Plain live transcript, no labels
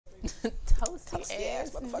Toasty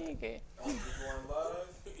ass motherfucker.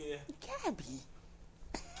 Yeah. Gabbie.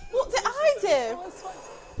 Well, I did.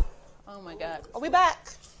 Oh my God. Are we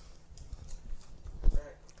back?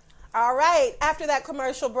 All right. After that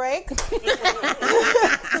commercial break,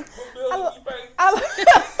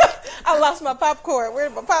 I lost my popcorn. Where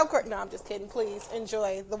did my popcorn? No, I'm just kidding. Please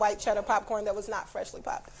enjoy the white cheddar popcorn that was not freshly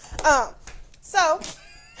popped. So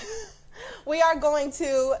we are going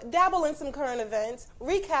to dabble in some current events,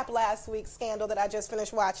 recap last week's scandal that I just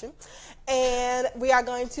finished watching, and we are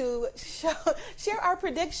going to share our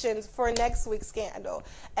predictions for next week's scandal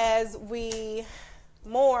as we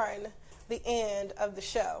mourn the end of the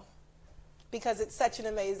show, because it's such an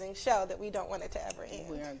amazing show that we don't want it to ever end.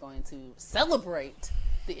 We are going to celebrate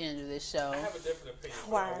the end of this show. I have a different opinion,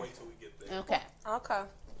 but Why? I'll wait till we get there. Okay. Okay.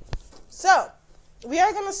 So, we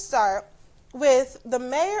are going to start with the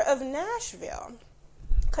mayor of Nashville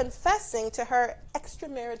confessing to her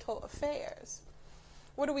extramarital affairs.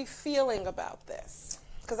 What are we feeling about this?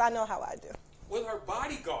 Because I know how I do. With her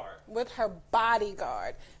bodyguard. With her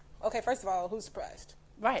bodyguard. Okay, first of all, who's surprised?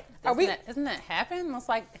 Right. Isn't that happen? It's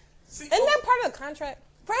like, See, Isn't that part of the contract?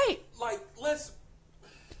 right. like,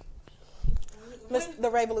 The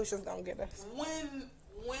revolution's going to get us.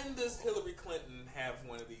 When does Hillary Clinton have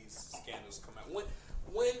one of these scandals come out?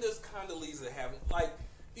 When does Condoleezza have, like,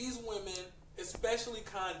 these women, especially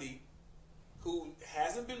Condi, who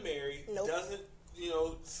hasn't been married, Nope. doesn't,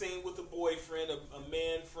 sing with a boyfriend, a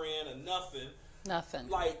man friend, or nothing. Nothing.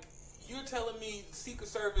 Like, you're telling me Secret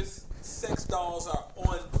Service sex dolls are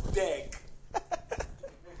on deck.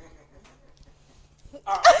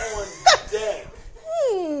 Are on deck.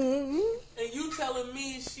 And you telling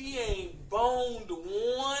me she ain't boned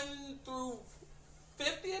 1 through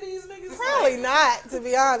 50 of these niggas? Probably not, to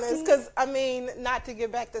be honest. Because, I mean, not to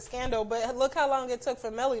get back to scandal, but look how long it took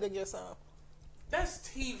for Melly to get some. That's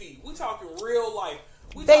TV. We talking real life.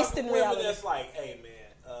 We Based talking in women reality. that's like, hey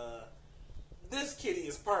man, this kitty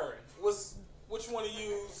is purring. Which one of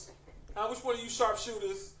you? Which one of you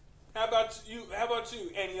sharpshooters? How about you,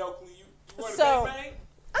 Annie Oakley? You want to So- bang bang?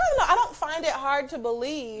 I don't know. I don't find it hard to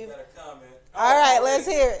believe. Got a comment. All right, let's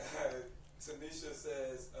hear it. Tanisha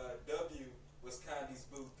says W was Condi's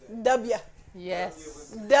boo thing. W.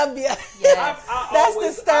 Yes. W. Yes. That's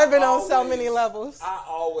disturbing on so many levels. I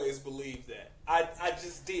always believed that. I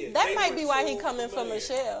just did. That They might were be why he too coming for familiar.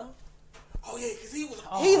 Michelle. Oh yeah, because he was.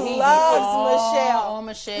 He loves Michelle. Oh,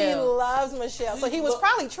 Michelle. He loves Michelle. So he was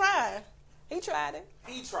probably trying. He tried it.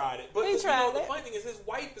 He tried it, but He tried the it. funny thing is his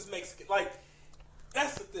wife is Mexican. Like,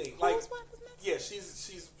 that's the thing. Like, Whose wife is Mexican? yeah,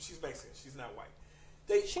 she's Mexican. She's not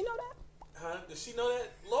white. She know that? Huh? Does she know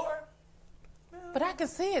that, Laura? But I can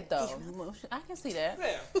see it though. I can see that.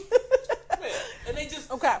 Yeah. Yeah. And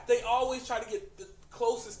they always try to get the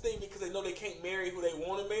closest thing because they know they can't marry who they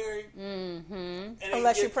want to marry. Mm-hmm.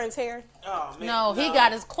 Unless you're Prince Harry. Oh man. No, he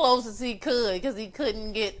got as close as he could because he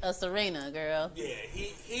couldn't get a Serena, girl. Yeah,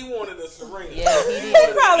 he wanted a Serena. Yeah, he did.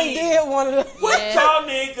 He probably did one of them. What Yeah. y'all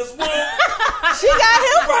niggas want She got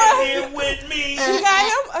him right one. here with me? She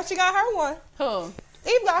got him. She got her one. Who?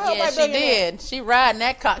 Eve got her Yeah, by she billionaire. did. She riding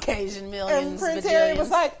that Caucasian And millions. Prince Harry bajillions. was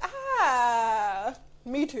like,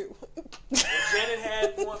 me too. And Janet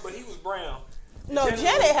had one, but he was brown. No,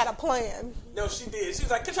 Janet had a plan. No, she did. She was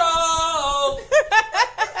like, control.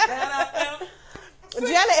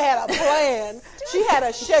 Janet had a plan. She had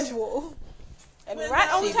a schedule. And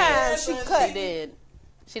right on She time, did. she She cut. did.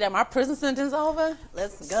 She got my prison sentence over.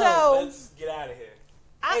 Let's go. So, Let's get out of here.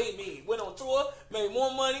 Paid me. Went on tour. Made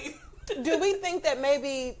more money. do we think that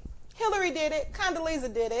maybe Hillary did it,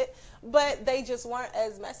 Condoleezza did it, but they just weren't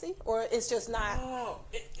as messy? Or it's just not? Oh,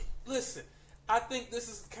 listen. I think this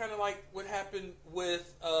is kind of like what happened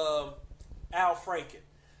with Al Franken.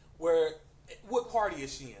 Where, what party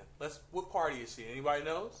is she in? What party is she in? Anybody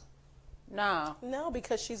knows? No. No,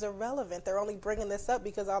 because she's irrelevant. They're only bringing this up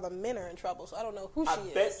because all the men are in trouble. So I don't know who she I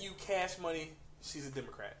is. bet you cash money she's a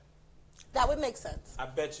Democrat. That would make sense. I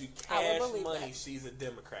bet you I cash would believe money that. she's a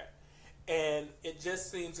Democrat. And it just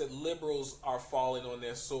seems that liberals are falling on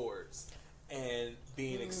their swords and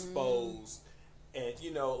being exposed. And,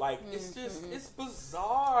 it's just, it's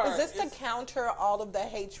bizarre. Is this to counter all of the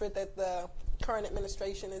hatred that the current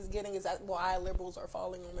administration is getting? Is that why liberals are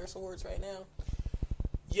falling on their swords right now?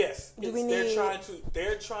 Yes.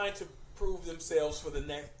 They're trying to prove themselves for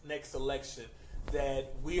the next election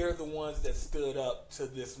that we are the ones that stood up to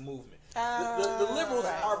this movement. The liberals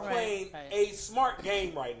are playing a smart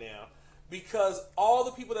game right now because all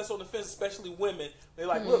the people that's on the fence, especially women, they're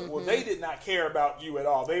like, look, well, they did not care about you at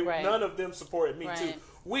all. None of them supported me too.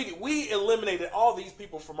 We eliminated all these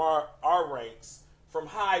people from our ranks from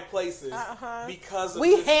high places because of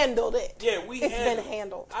we handled it. Yeah, it's been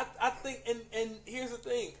handled. I think, and here's the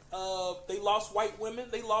thing: they lost white women.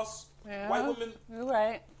 They lost white women. You're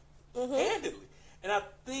right. Handedly, and I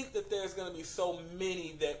think that there's going to be so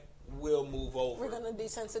many that will move over. We're going to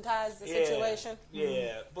desensitize the situation.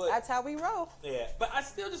 Yeah, but that's how we roll. Yeah, but I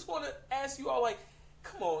still just want to ask you all, like,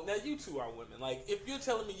 come on, now you two are women. Like, if you're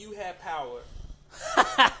telling me you have power,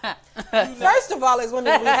 first of all, as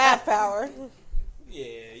women, we have power. Yeah.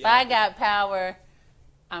 If I got power,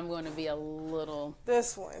 I'm going to be a little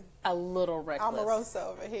reckless.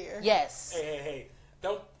 Omarosa over here. Yes. Hey.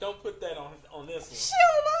 Don't put that on this one. She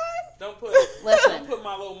don't mind. Listen. Don't put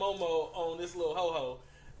my little Momo on this little ho-ho.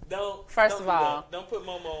 First of all, don't put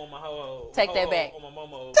Momo on my ho-ho. Take that back. On my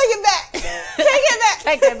Momo. Take it back. Take it back.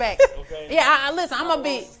 Take that back. Okay. Yeah, listen, I'm going to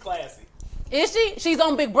be classy. Is she? She's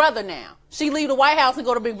on Big Brother now. She leave the White House and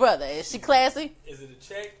go to Big Brother. Is she classy? Is it a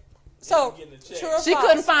check? So, she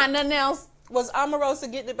couldn't find nothing else. Was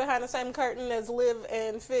Omarosa getting it behind the same curtain as Liv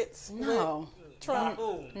and Fitz? No. Trump?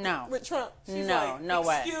 No. With Trump? She's no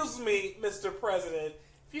way. Excuse me, Mr. President.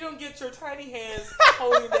 If you don't get your tiny hands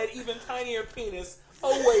holding that even tinier penis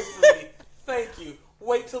away from me, thank you.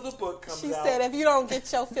 Wait till the book comes out. She said, if you don't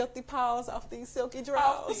get your filthy paws off these silky drawers.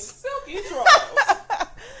 Off these silky drawers.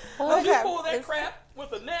 Would you pull that crap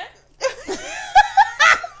with a net? Yes.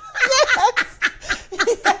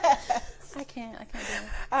 I can't do it.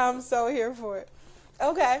 I'm so here for it.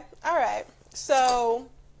 Okay. All right. So,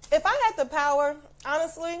 if I had the power,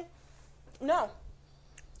 honestly, no.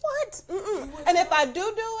 What? And if I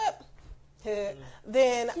do it,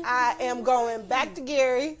 then I am going back to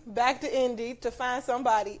Gary, back to Indy to find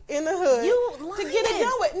somebody in the hood to get it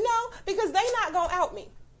done with. No, because they not going to out me.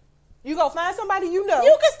 You go find somebody you know.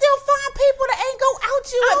 You can still find people that ain't go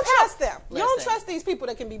out you. I don't trust them. You don't trust these people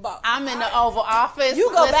that can be bought. I'm in the Oval Office. You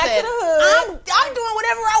go back to the hood. I'm doing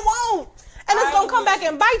whatever I want. And it's going to come back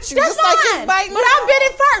and bite you. That's just like fine. it's biting But I bit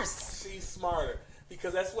it first. She's smarter.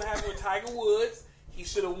 Because that's what happened with Tiger Woods. He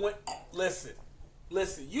should have went. Listen.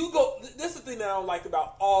 You go. This is the thing that I don't like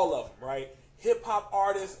about all of them, right? Hip hop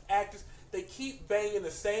artists, actors, they keep banging the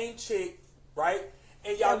same chick, right?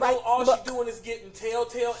 And y'all know all she's doing is getting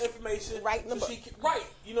telltale information. Right in the book.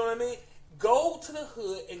 You know what I mean? Go to the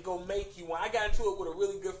hood and go make you one. I got into it with a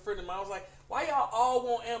really good friend of mine. I was like, why y'all all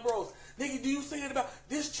want Ambrose? Nigga, do you say it about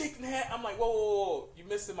this chick and that? I'm like, whoa. You're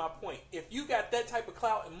missing my point. If you got that type of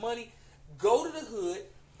clout and money, go to the hood,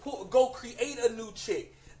 go create a new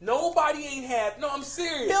chick. Nobody ain't have. No, I'm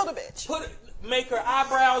serious. Build a bitch. Make her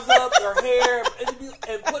eyebrows up, her hair,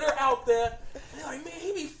 and put her out there. They're like, man,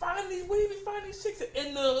 he be finding these chicks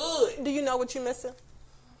in the hood. Do you know what you're missing?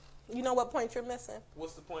 You know what point you're missing?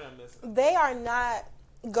 What's the point I'm missing? They are not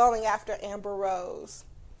going after Amber Rose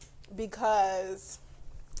because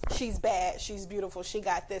she's bad, she's beautiful, she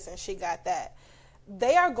got this and she got that.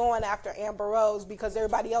 They are going after Amber Rose because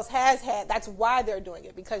everybody else has had. That's why they're doing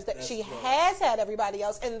it, because she has had everybody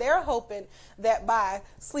else, and they're hoping that by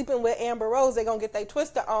sleeping with Amber Rose, they're going to get their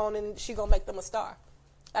twister on and she going to make them a star.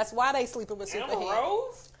 That's why they sleeping with Superhead. Amber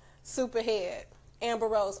Rose? Superhead. Amber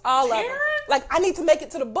Rose. All Karen? of them. Like, I need to make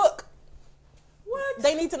it to the book. What?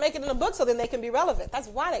 They need to make it in the book so then they can be relevant. That's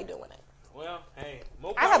why they doing it. Well, hey.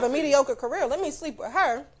 I have a mediocre career. Let me sleep with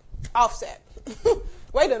her. Offset.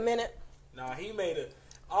 Wait a minute. Nah, he made a...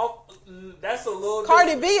 that's a little...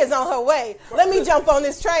 Cardi B is on her way. Let me jump on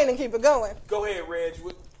this train and keep it going. Go ahead, Reg.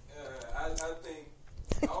 I think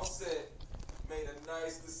Offset made a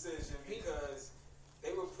nice decision because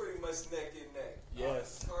they were pretty much neck and neck.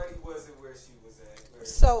 Yes. Cardi wasn't where she was at.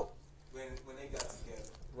 So... When they got together.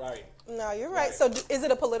 Right. No, you're right. So is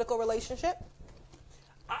it a political relationship?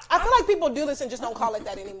 I feel like people do this and just don't call it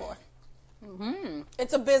that anymore. Mm-hmm.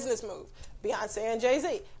 It's a business move. Beyonce and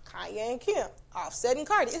Jay-Z, Kanye and Kim, Offset and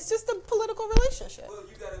Cardi. It's just a political relationship. Well,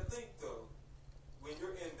 you got to think, though, when you're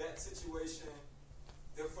in that situation,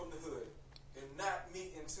 they're from the hood. They're not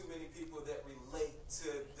meeting too many people that relate to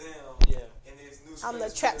them. Yeah. And there's new I'm the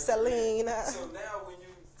trap Trapsaline. So now when you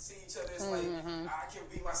see each other, it's like, I can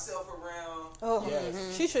be myself around. Oh,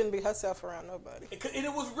 yes. She shouldn't be herself around nobody. And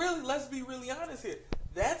it was really, let's be really honest here.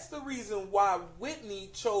 That's the reason why Whitney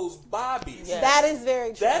chose Bobby. Yes. That is very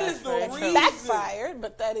true. That is the reason. Backfired,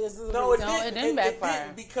 but that is the reason. No, it didn't backfire. It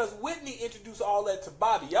didn't, because Whitney introduced all that to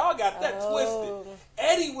Bobby. Y'all got that twisted.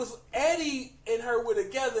 Eddie and her were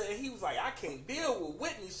together, and he was like, I can't deal with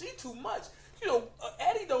Whitney. She too much. You know,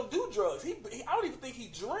 Eddie don't do drugs. I don't even think he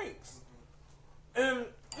drinks. And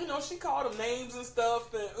she called him names and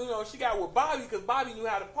stuff, and she got with Bobby because Bobby knew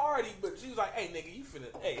how to party. But she was like, "Hey, nigga, you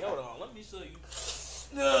finna? Hey, hold on, let me show you.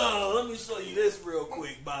 No, let me show you this real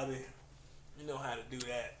quick, Bobby. You know how to do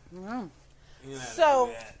that." Mm.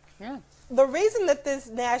 So, yeah. The reason that this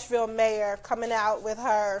Nashville mayor coming out with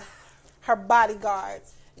her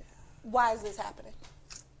bodyguards, why is this happening?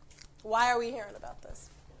 Why are we hearing about this?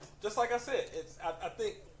 Just like I said, I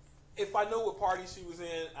think if I know what party she was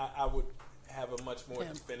in, I would have a much more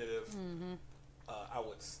definitive. I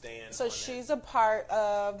would stand. So on she's that. a part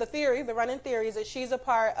of the theory. The running theory is that she's a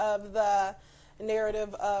part of the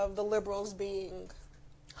narrative of the liberals being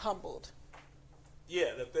humbled.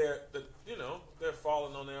 Yeah, that they're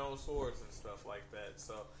falling on their own swords and stuff like that.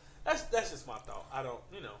 So that's just my thought. I don't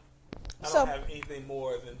have anything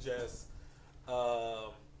more than just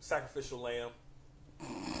sacrificial lamb.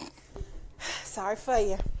 Sorry for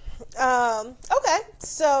you. Okay,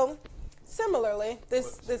 so similarly,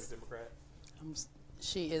 this Democrat.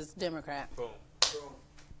 She is Democrat. Boom, boom,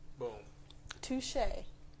 boom. Touche.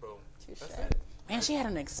 Boom. Touche. That's it. Man, she had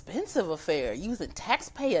an expensive affair using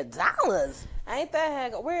taxpayer dollars. Ain't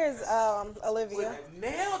that heck? Where's Olivia?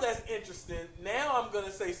 Now that's interesting. Now I'm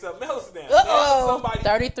gonna say something else. Now,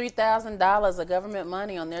 $33,000 of government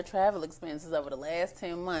money on their travel expenses over the last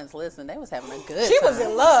 10 months. Listen, they was having a good She time. was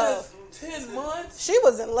in love. 10 months. She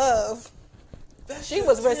was in love. She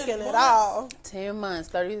was risking it all. 10 months,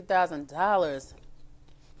 $30,000.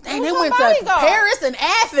 Dang, was they her went to bodyguard. Paris and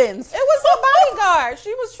Athens. It was her bodyguard.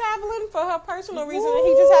 She was traveling for her personal reason, and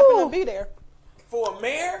he just happened to be there. For a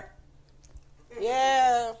mayor?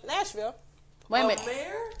 Yeah, Nashville. Wait a A minute.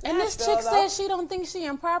 mayor? And this Nashville, chick though. said she don't think she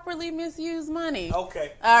improperly misused money.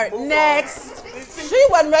 Okay. All right, Move next. on. She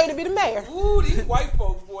wasn't ready to be the mayor. Ooh, these white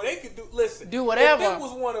folks, boy, they could listen. Do whatever. If it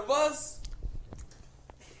was one of us,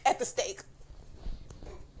 At the stake.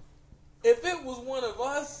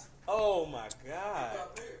 oh my God.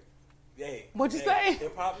 Hey, What'd you say?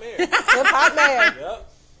 Hip hop mayor. Hip hop mayor.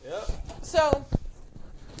 Yep. So,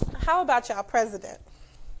 how about y'all president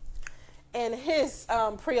and his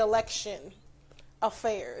pre-election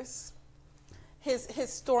affairs? His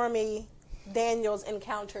Stormy Daniels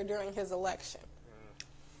encounter during his election.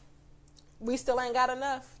 We still ain't got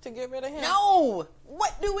enough to get rid of him. No.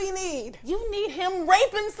 What do we need? You need him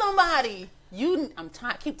raping somebody.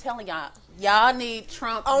 Keep telling y'all need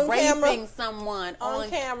Trump On raping camera. someone On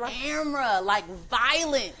camera. like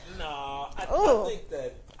violent. No, I think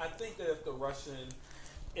that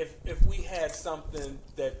if we had something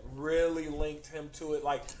that really linked him to it,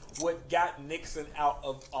 like what got Nixon out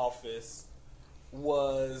of office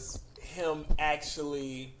was him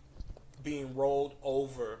actually being rolled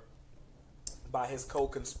over by his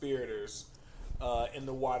co-conspirators in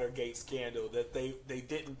the Watergate scandal, that they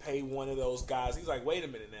didn't pay one of those guys. He's like, wait a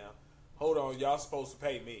minute now. Hold on, y'all supposed to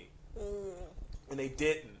pay me. And they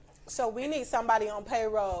didn't. So we need somebody on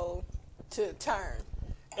payroll to turn.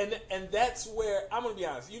 And that's where, I'm going to be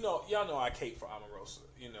honest, y'all know I cape for Omarosa.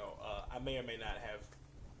 I may or may not have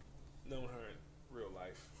known her in real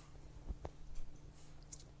life.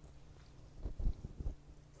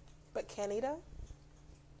 But can he though?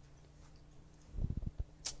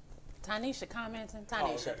 Tanisha commenting.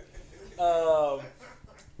 Tanisha. Oh, okay.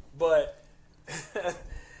 But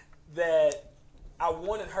that I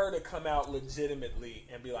wanted her to come out legitimately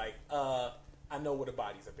and be like, I know where the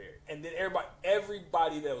bodies are buried. And then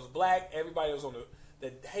everybody that was black, everybody that was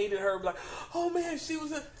that hated her, be like, oh man, she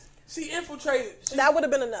infiltrated. That would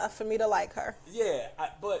have been enough for me to like her. Yeah,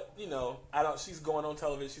 but she's going on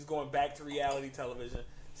television. She's going back to reality television.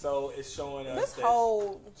 So it's showing us this that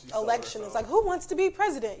whole election is like, who wants to be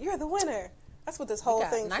president? You're the winner. That's what this whole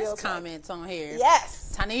thing nice feels comments on here.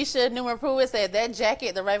 Yes. Tanisha Newman Pruitt said that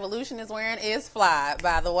jacket the Revolution is wearing is fly,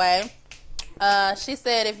 by the way. She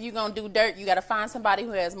said if you're going to do dirt, you got to find somebody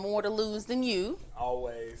who has more to lose than you.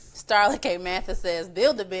 Always. Starla Kay Mathis says,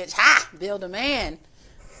 build a bitch. Ha! Build a man.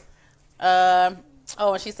 And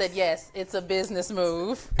she said, yes, it's a business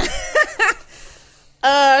move.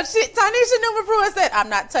 Tanisha Newman Pruitt said, I'm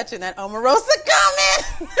not touching that Omarosa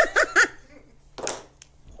comment.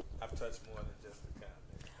 I've touched more than just a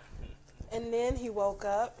comment. And then he woke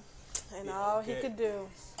up, and all he could do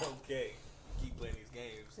Okay. Keep playing these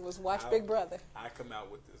games. was watch Big Brother. I come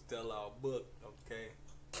out with this tell-all book, okay?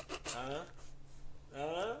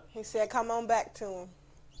 He said, come on back to him.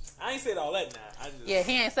 I ain't said all that now. Yeah,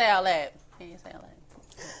 he ain't say all that.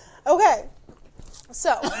 Okay.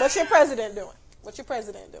 So, what's your president doing?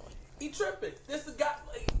 He tripping. This is guy.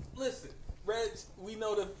 Listen, Reg. We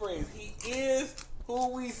know the phrase. He is who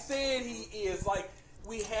we said he is. Like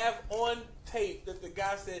we have on tape that the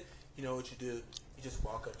guy said, "You know what you do? You just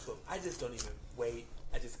walk up to him. I just don't even wait.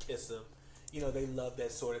 I just kiss him. They love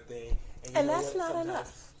that sort of thing. And that's not sometimes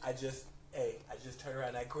enough. I just turn around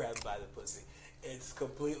and I grab him by the pussy. It's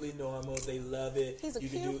completely normal. They love it. He's a you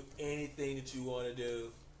cute. can do anything that you want to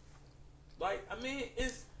do. Like, I mean,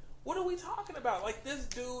 what are we talking about? Like, this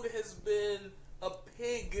dude has been a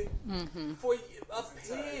pig for a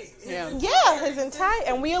pig. His entire,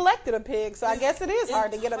 and we elected a pig, so I guess it is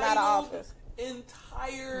hard to get him out of office.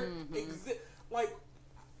 Like,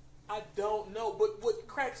 I don't know, but what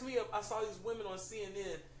cracks me up, I saw these women on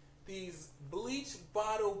CNN, these bleach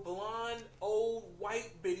bottle blonde old white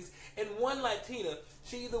biddies, and one Latina.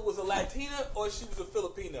 She either was a Latina or she was a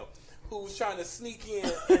Filipino who was trying to sneak in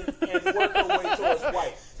and work her way towards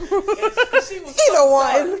white. And she was either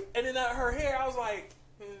one. Dark. And then her hair, I was like,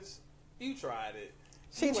 you tried it.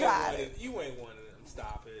 She tried it. You ain't one of them.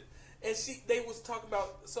 Stop it. And they was talking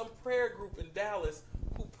about some prayer group in Dallas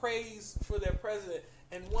who prays for their president.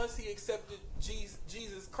 And once he accepted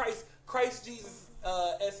Jesus Christ Jesus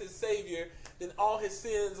as his savior, then all his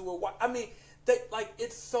sins were wiped. I mean,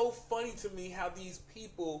 it's so funny to me how these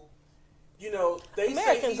people, they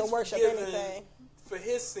Americans say he's will worship forgiven anything for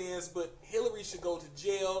his sins, but Hillary should go to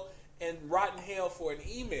jail and rot in hell for an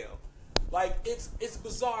email. Like, it's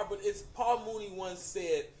bizarre, but Paul Mooney once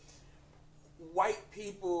said, white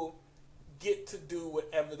people get to do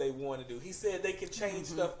whatever they want to do. He said they can change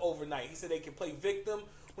stuff overnight. He said they can play victim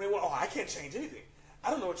when they want. Oh, I can't change anything. I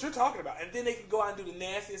don't know what you're talking about. And then they can go out and do the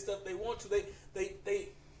nastiest stuff they want to.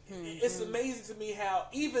 It's amazing to me how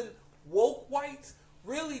even woke whites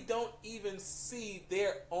really don't even see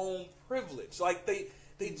their own privilege. Like, they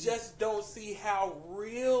just don't see how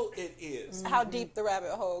real it is. How deep the rabbit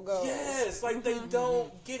hole goes. Yes, like they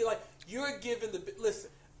don't get it. Like, you're given listen,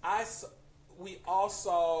 we all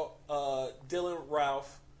saw Dylan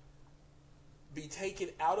Ralph be taken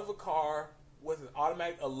out of a car with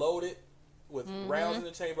a loaded with rounds in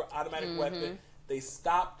the chamber, automatic weapon. They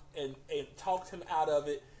stopped and talked him out of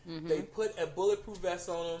it. They put a bulletproof vest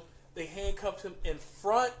on him. They handcuffed him in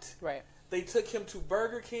front. Right. They took him to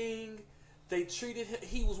Burger King. They treated him.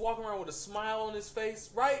 He was walking around with a smile on his face.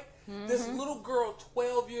 Right. This little girl,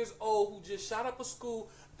 12 years old, who just shot up a school.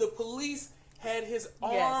 The police had his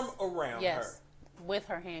arm around her. With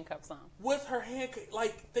her handcuffs on. With her handcuffs.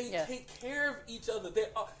 Like, they take care of each other. They,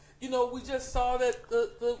 we just saw that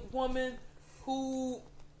the woman who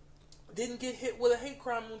didn't get hit with a hate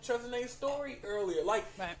crime on Trevor's story earlier. Like,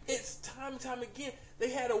 it's time and time again. They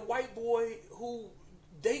had a white boy who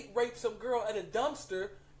date raped some girl at a dumpster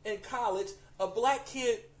in college. A black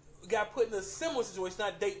kid got put in a similar situation,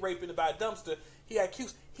 not date raping by a dumpster. He got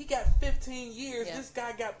accused. He got 15 years. This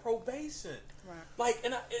guy got probation. Right. Like,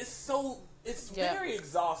 and it's very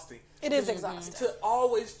exhausting. It is exhausting. To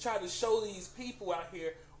always try to show these people out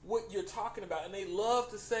here what you're talking about. And they love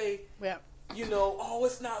to say, oh,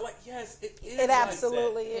 it's not like, yes, it is. It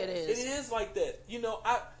absolutely is. It is like that.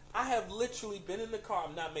 I have literally been in the car.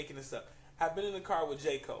 I'm not making this up. I've been in the car with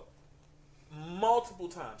J. Cole multiple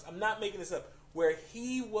times. I'm not making this up. Where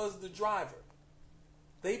he was the driver.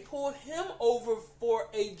 They pulled him over for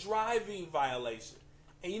a driving violation.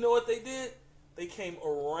 And you know what they did? They came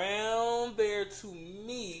around there to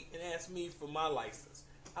me and asked me for my license.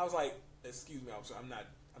 I was like, excuse me, officer, I'm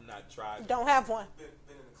not driving. Don't have one. Been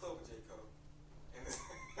in the club with J. Cole.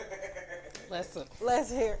 Listen.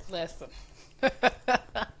 Let's hear it. Listen.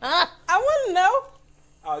 I want to know.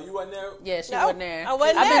 Oh, you wasn't there? Yeah, she wasn't there. I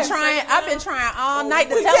wasn't there. I've been trying all night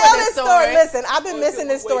to tell this this story. Listen, I've been missing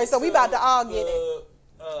this story, so we about to all get it.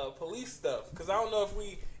 Police stuff, because I don't know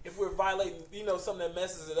if we're violating, something that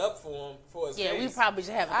messes it up for us. Yeah, we probably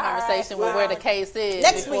should have a conversation with where the case is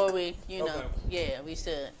next before week. we, yeah, we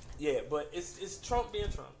should. Yeah, but it's Trump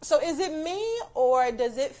being Trump. So is it me, or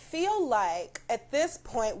does it feel like at this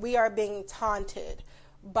point we are being taunted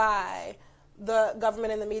by the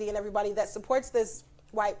government and the media and everybody that supports this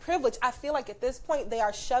white privilege? I feel like at this point they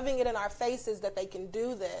are shoving it in our faces that they can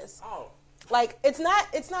do this. Oh. Like, it's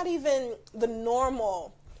not even the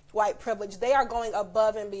normal white privilege. They are going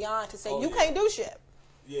above and beyond to say you can't do shit.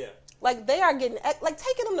 Yeah. Like, they are getting, like,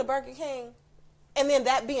 taking them to Burger King and then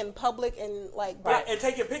that being public and, like... Right, and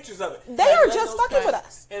taking pictures of it. They are just fucking with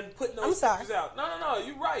us. And putting those pictures out. No,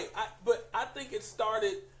 you're right. But I think it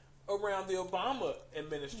started around the Obama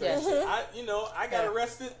administration. I got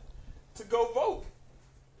arrested to go vote.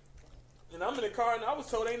 And I'm in the car, and I was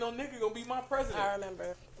told ain't no nigga gonna be my president. I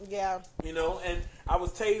remember, yeah. And I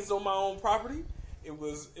was tased on my own property. It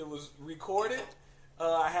was recorded.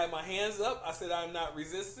 I had my hands up. I said I'm not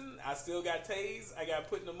resisting. I still got tased. I got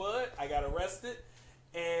put in the mud. I got arrested,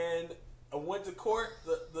 and I went to court.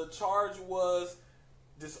 The charge was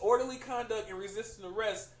disorderly conduct and resisting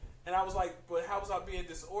arrest. And I was like, but how was I being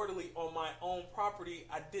disorderly on my own property?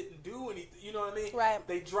 I didn't do anything. You know what I mean? Right.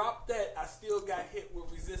 They dropped that. I still got hit with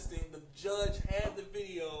resisting. The judge had the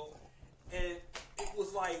video, and it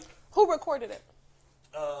was like... Who recorded it?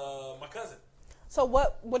 My cousin. So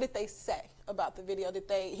what did they say about the video?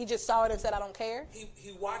 He just saw it and said, I don't care?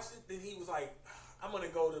 He watched it, then he was like, I'm going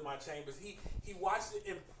to go to my chambers. He watched it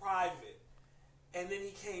in private, and then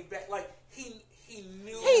he came back. Like, he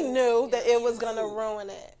knew. He knew that it was going to ruin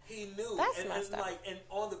it. He knew. That's messed up.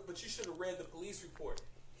 But you should have read the police report.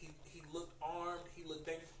 He looked armed. He looked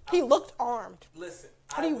dangerous. He looked armed. Listen,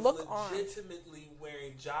 How do you look armed? I was legitimately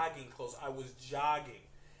wearing jogging clothes. I was jogging.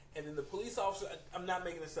 And then the police officer, I'm not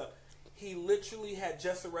making this up, he literally had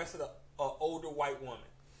just arrested an older white woman.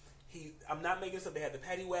 I'm not making this up. They had the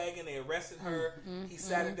paddy wagon. They arrested her. He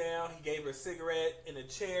sat her down. He gave her a cigarette in a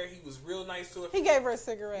chair. He was real nice to her. He gave her a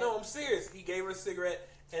cigarette. No, I'm serious. He gave her a cigarette.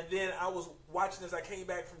 And then I was watching as I came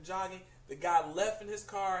back from jogging. The guy left in his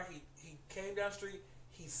car. He came down the street.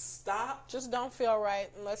 He stopped. Just don't feel right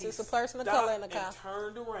unless it's a person of color in the car. And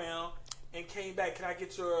turned around and came back. Can I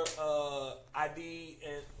get your ID?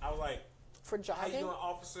 And I was like, for jogging? How you doing,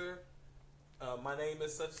 officer? My name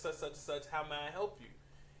is such and such, such and such. How may I help you?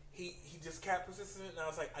 He just kept persistent, and I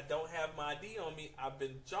was like, I don't have my ID on me. I've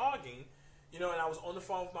been jogging, and I was on the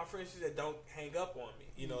phone with my friend. She said, don't hang up on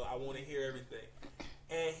me. I want to hear everything.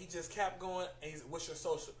 And he just kept going, and he said, what's your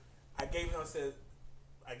social? I gave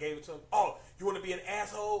it to him. Oh, you want to be an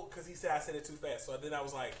asshole? Because he said I said it too fast. So then I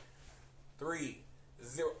was like, 3,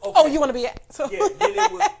 0. Okay. Oh, you want to be an asshole? Yeah, then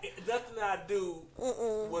nothing I do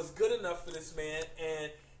was good enough for this man.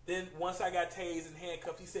 And then once I got tased and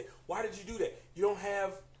handcuffed, he said, why did you do that? You don't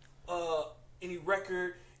have any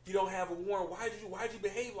record. You don't have a warrant. Why did you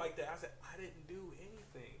behave like that? I said, I didn't do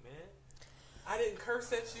anything, man. I didn't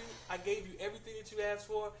curse at you. I gave you everything that you asked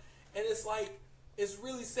for. And it's like, it's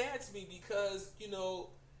really sad to me because,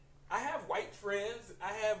 I have white friends.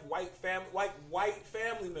 I have white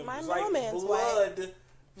family members. My like man's blood white.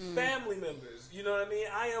 family members. You know what I mean?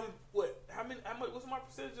 I am, what's my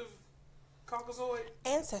percentage of Caucasoid?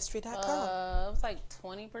 Ancestry.com. It was like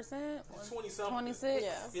 20%. 20-something. 26.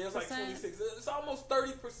 Yeah, it was like 26. It's almost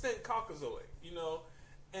 30% Caucasoid,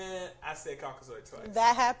 And I said Caucasoid twice.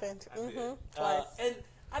 That happened. Twice. And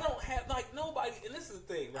I don't have, nobody, and this is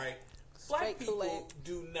the thing, right? Black people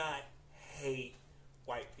do not hate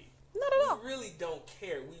white people. Not at all. We really don't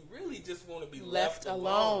care. We really just want to be left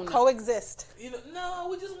alone. Coexist. No,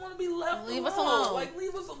 we just want to be left alone. Leave us alone. Like,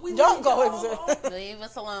 leave us. Don't coexist. Leave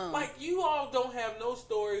us alone. Like, you all don't have no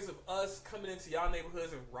stories of us coming into y'all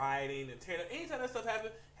neighborhoods and rioting and tearing up. Anytime that stuff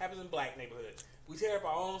happens in black neighborhoods. We tear up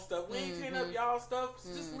our own stuff. We ain't tearing up y'all stuff.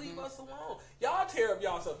 Just leave us alone. Y'all tear up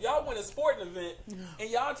y'all stuff. Y'all win a sporting event and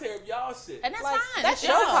y'all tear up y'all shit. And that's fine. That's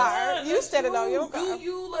your car. You said it on your car.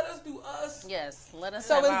 You let us do us. Yes, let us.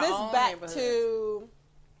 So have is our this own back to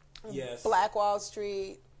Black Wall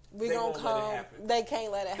Street? They gonna won't come. let it happen. They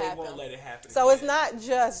can't let it happen. They won't let it happen. So it's not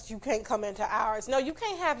just you can't come into ours. No, you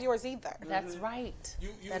can't have yours either. That's right. You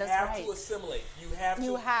that have to assimilate.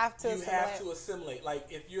 You have to assimilate. Like,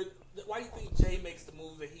 if you're, why do you think Jay makes the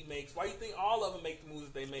moves that he makes? Why do you think all of them make the moves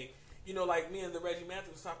that they make? Like me and the Reggie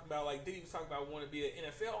Mathis was talking about, like Diddy was talking about wanting to be an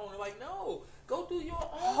NFL owner. Like, no, go do your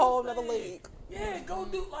own whole thing. other league. Yeah, go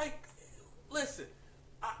do, listen.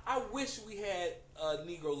 I wish we had a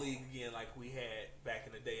Negro League again like we had back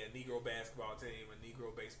in the day, a Negro basketball team, a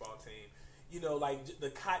Negro baseball team. Like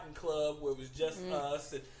the Cotton Club where it was just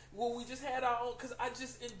us. And, we just had our own, because I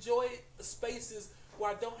just enjoy spaces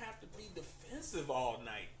where I don't have to be defensive all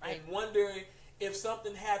night and wondering if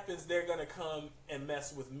something happens, they're going to come and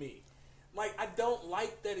mess with me. Like, I don't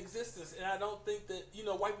like that existence, and I don't think that,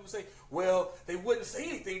 white people say, well, they wouldn't say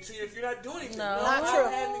anything to you if you're not doing anything. No, not true.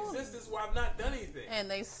 I've had an existence where I've not done anything. And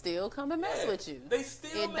they still come and mess with you. They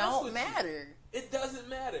still it mess don't with matter. You. It doesn't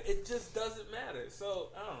matter. It just doesn't matter.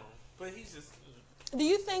 So, I don't know. But he's just... Do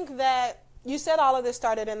you think that, you said all of this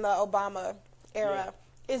started in the Obama era. Yeah.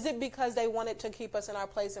 Is it because they wanted to keep us in our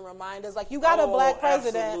place and remind us, like, you got a black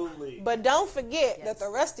president, absolutely. But don't forget that the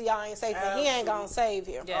rest of y'all ain't safe and he ain't gonna save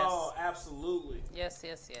you. Yes. Oh, absolutely. Yes.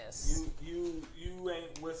 You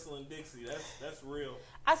ain't whistling Dixie. That's real.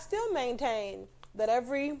 I still maintain that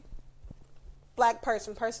every black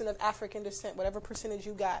person of African descent, whatever percentage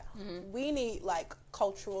you got, we need, like,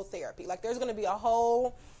 cultural therapy. Like, there's gonna be a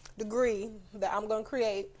whole degree that I'm gonna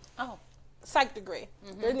create. Oh. Psych degree.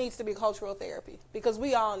 There needs to be cultural therapy because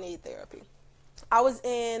we all need therapy. I was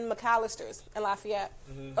in McAllister's in Lafayette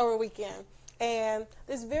over a weekend, and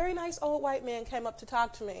this very nice old white man came up to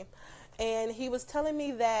talk to me, and he was telling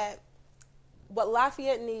me that what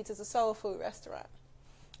Lafayette needs is a soul food restaurant.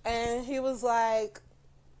 And he was like,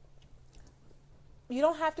 you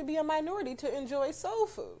don't have to be a minority to enjoy soul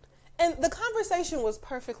food. And the conversation was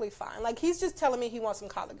perfectly fine. Like, he's just telling me he wants some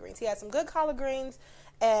collard greens. He had some good collard greens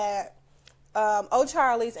at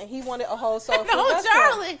O'Charlie's, and he wanted a whole soul food restaurant.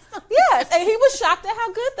 O'Charlie's. Yes, and he was shocked at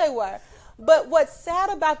how good they were. But what's sad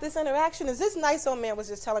about this interaction is this nice old man was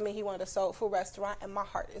just telling me he wanted a soul food restaurant, and my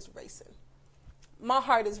heart is racing. My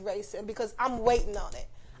heart is racing because I'm waiting on it.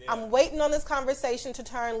 Yeah. I'm waiting on this conversation to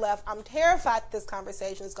turn left. I'm terrified this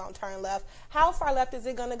conversation is going to turn left. How far left is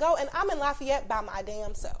it going to go? And I'm in Lafayette by my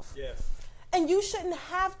damn self. Yes. And you shouldn't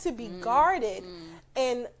have to be guarded,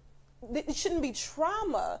 and it shouldn't be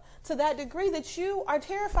trauma to that degree that you are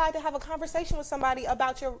terrified to have a conversation with somebody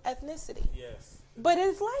about your ethnicity. Yes. But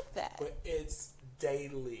it's like that. But it's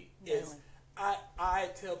daily. It's I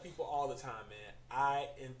tell people all the time, man, I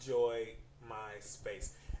enjoy my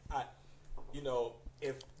space.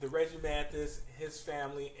 If the Reggie Mathis, his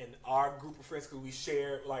family, and our group of friends, because we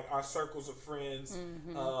share, like, our circles of friends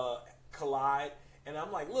collide, and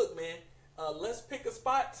I'm like, look, man, let's pick a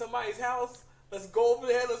spot, somebody's house, let's go over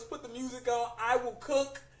there, let's put the music on, I will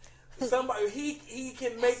cook, somebody, he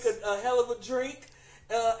can make a hell of a drink,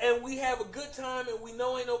 and we have a good time, and we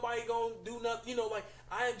know ain't nobody gonna do nothing, like,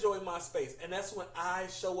 I enjoy my space, and that's when I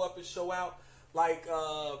show up and show out. Like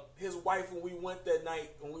his wife, when we went that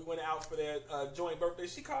night, when we went out for their joint birthday,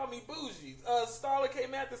 she called me bougie. Starla Kay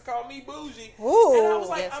Mathis called me bougie. Ooh, and I was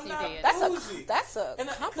like, yes, I'm not bougie. That's a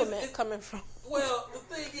compliment coming from. Well, the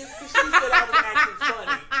thing is, she said I was acting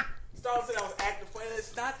funny. Starla said I was acting funny. And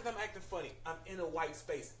it's not that I'm acting funny. I'm in a white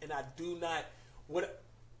space, and I do not.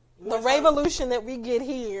 The revolution that we get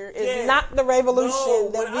here is not the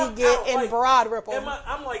revolution that we get in Broad Ripple.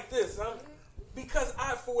 I'm like this. Because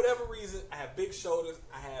for whatever reason, I have big shoulders,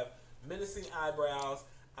 I have menacing eyebrows,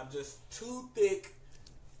 I'm just too thick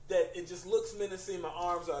that it just looks menacing, my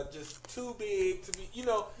arms are just too big to be,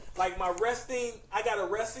 like I got a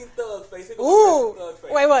resting thug face. Ooh,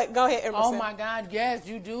 wait, go ahead, Emerson. Oh my God, yes,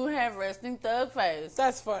 you do have resting thug face.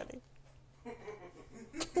 That's funny.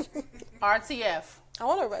 RTF. I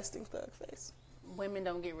want a resting thug face. Women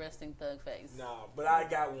don't get resting thug face. No, but I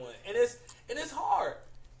got one. And it's hard.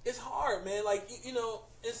 It's hard, man. Like, and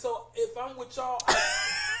so if I'm with y'all,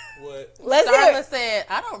 what? Starla said,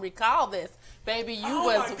 I don't recall this. Baby,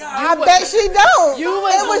 I bet she don't. It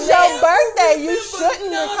was your birthday. You shouldn't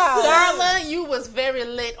recall. Starla, you was very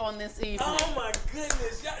lit on this evening. Oh my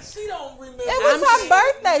goodness. She don't remember. It was her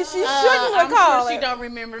birthday. She shouldn't recall. I'm sure she don't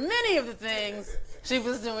remember many of the things she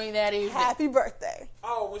was doing that evening. Happy birthday.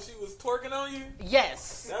 Oh, when she was twerking on you?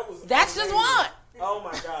 Yes. amazing. That's just one. Oh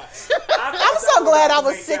my God! I'm so glad I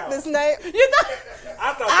was sick this night. You know,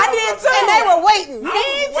 I did too. And they were waiting.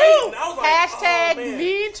 Me too. Hashtag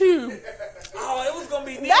me too. Oh, it was gonna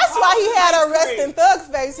be. That's why he had a resting thug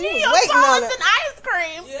face. He was waiting on it. And ice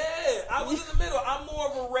cream. Yeah, I was in the middle. I'm more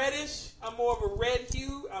of a reddish. I'm more of a red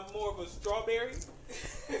hue. I'm more of a strawberry.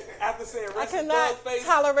 After saying resting thug face,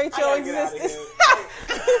 I cannot tolerate your existence.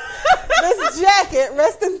 This jacket,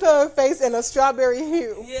 resting thug face, and a strawberry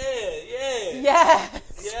hue. Yeah.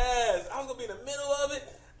 Yes. I was gonna be in the middle of it.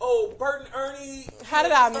 Oh, Bert and Ernie. How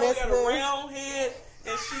did I miss got this? A round head,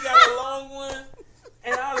 and she got a long one.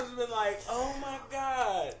 And I would have been like, oh my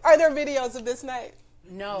God. Are there videos of this night?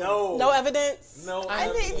 No. No evidence? No. I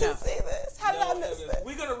need to see this. How did I miss this?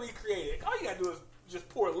 We're gonna recreate it. All you gotta do is just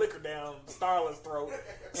pour liquor down Starla's throat.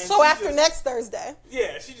 So after next Thursday.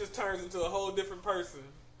 Yeah, she just turns into a whole different person.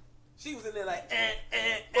 She was in there like, I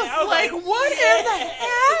was like, what is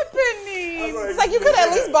happening? It's like, you could at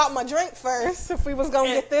least bought my drink first if we was going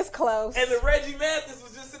to get this close. And the Reggie Mathis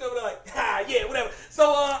was just sitting over there like, yeah, whatever.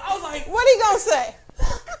 So I was like, what are you going to say?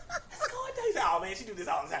 What's going on? He said, oh, man, she do this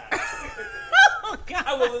all the time. Oh, God.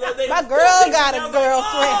 My girl got a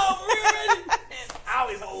girlfriend. I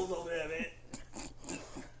always hoes over there, man.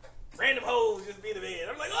 Random hoes just be in the bed.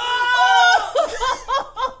 I'm like, oh!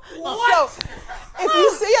 What? So, if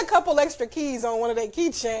you see a couple extra keys on one of their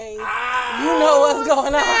keychains, you know what's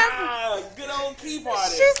going on. Good old key party.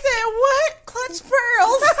 She said, what? Clutch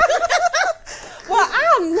pearls. Well,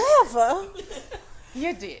 I'll never.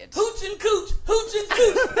 You did. Hooch and cooch. Hooch and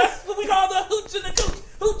cooch. That's what we call the hooch and the cooch.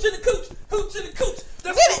 Hooch and the cooch. Hooch and the cooch.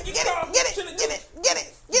 That's what we call hooch and the cooch. Get it.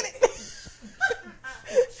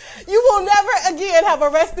 You will never again have a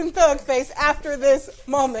resting thug face after this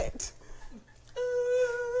moment.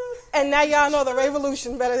 And now y'all know the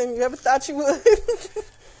revolution better than you ever thought you would.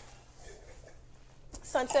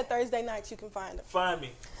 Sunset Thursday nights, you can find them. Find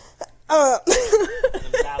me. All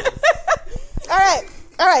right.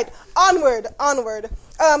 Onward.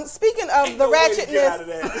 Speaking of the ratchetness,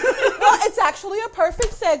 well, it's actually a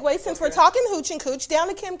perfect segue since we're talking hooch and cooch down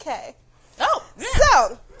to Kim K. Oh, yeah.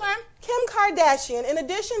 So, Kim Kardashian, in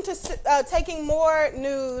addition to taking more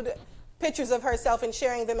nude pictures of herself and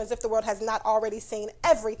sharing them as if the world has not already seen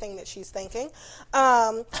everything that she's thinking.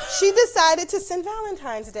 She decided to send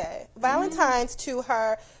Valentine's to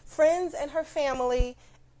her friends and her family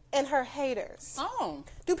and her haters. Oh.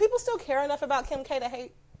 Do people still care enough about Kim K to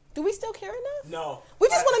hate? Do we still care enough? No. We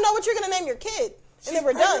just want to know what you're going to name your kid. And then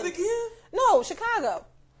we're done. Again? No, Chicago.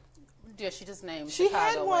 Yeah, she just named She Chicago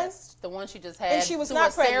had one. West. The one she just had. And she was through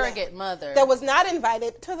not a pregnant. surrogate mother. That was not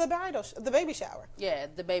invited to the baby shower. Yeah,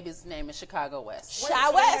 the baby's name is Chicago West. Wait, Shy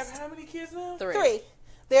so they West. have how many kids now? 3.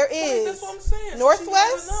 There Wait, is that's what I'm saying. Northwest, So she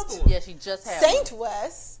has another one. Yeah, she just had Saint one.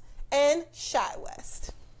 West, and Shy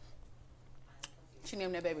West. She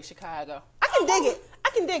named that baby Chicago. I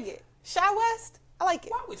can dig it. Shy West, I like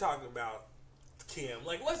it. Why are we talking about Kim?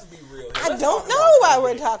 Like, let's be real here. I Let's don't talk know about why Kim.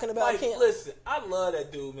 we're talking about like, Kim. Listen, I love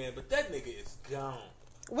that dude, man, but that nigga is gone.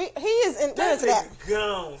 He is in That to that. nigga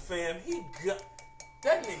gone, fam. He gone.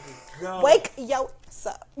 That nigga gone. Wake yo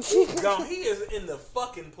up. He gone. He is in the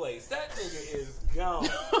fucking place. That nigga is gone. He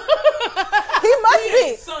must He be.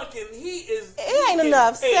 ain't sunken. It ain't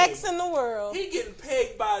enough sex in the world. He getting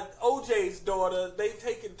pegged by OJ's daughter. They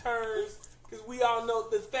taking turns because we all know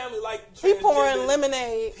the family like He transgender. pouring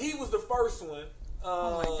lemonade. He was the first one.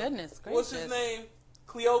 Oh my goodness gracious. What's his name?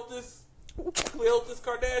 Cleopas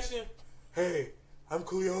Kardashian. Hey, I'm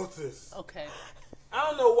Cleopas. Okay. I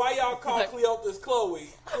don't know why y'all call Cleopas Chloe.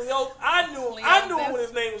 I knew Cleopas. him when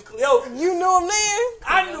his name was Cleopas. You knew him then?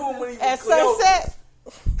 I knew him when he was At Cleopas. sunset?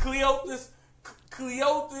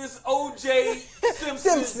 Cleopas O.J.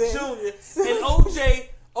 Simpson Simpson. Jr. And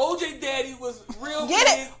OJ Daddy was real Get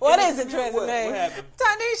big. it? What in is the it, community. Trezor? What happened?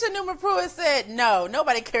 Tanisha Newman Pruitt said, no,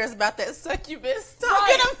 nobody cares about that succubus.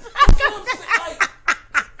 Right. Talking That's what I'm saying.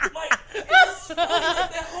 Like, it's funny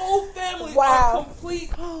that that whole family Wow. are complete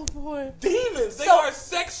oh boy. demons. They So- are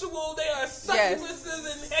sexual. They are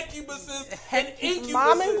succubuses and hecubuses and incubuses.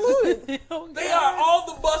 Mom included. Oh, They God. are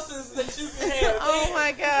all the buses that you can have. Oh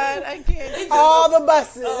my God, I can't. They just All the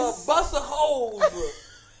buses. bus of hoes.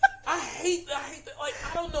 I hate that. Like,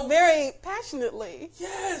 I don't know. Very passionately.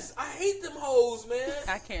 Yes, I hate them hoes, man.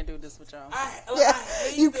 I can't do this with y'all. I Yeah,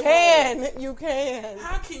 hate you them can. hoes. You can.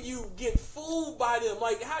 How can you get fooled by them?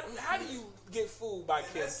 Like, how do you get fooled by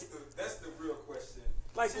Kim? That's the real question.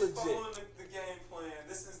 Like, She's legit. following the game plan.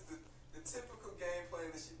 This is the typical game plan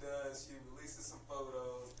that she does. She releases some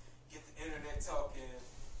photos, get the internet talking,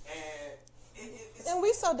 and it's... And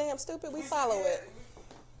we so damn stupid, we follow it.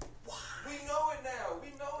 We know it now. We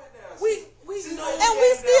know it now. We She's know laying it. And we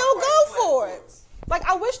down still right go for it. platforms. Like,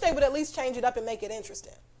 I wish they would at least change it up and make it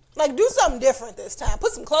interesting. Like, do something different this time.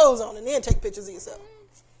 Put some clothes on and then take pictures of yourself.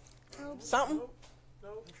 Something.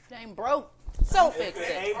 It ain't broke. So, If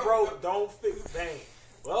it ain't broke, don't fix it. Bang.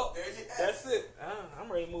 Well, that's it.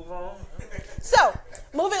 I'm ready to move on. so,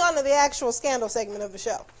 moving on to the actual scandal segment of the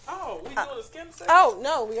show. Oh, we doing a scandal segment? Oh,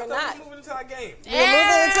 no, we are I thought not. we moving into our game. We're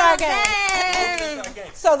moving into our game. Moving into our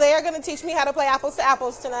game. So they are going to teach me how to play apples to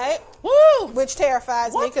apples tonight, Woo! which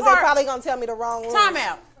terrifies me What because they're part- probably going to tell me the wrong rules. Time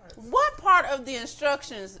out. What part of the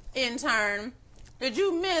instructions, intern, did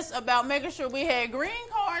you miss about making sure we had green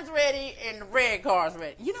cards ready and red cards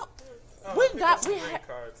ready? You know, we Pick got up some we green had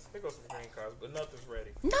cards. Pick up some green cards, but nothing's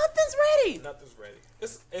ready. nothing's ready. Nothing's ready.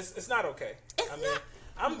 It's not okay. It's I mean, not-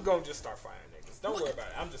 I'm gonna just start firing niggas. Don't worry about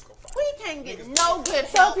it. I'm just gonna fire. We can't get no good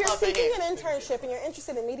So help if you're up in seeking here. an internship and you're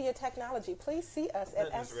interested in media technology, please see us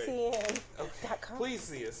at Nothing's ready. fcn.com. Please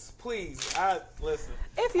see us. Please. Listen.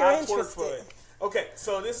 If you're I twerk for interested. it. Okay,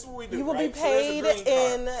 so this is what we do. You will right? be So there's a paid green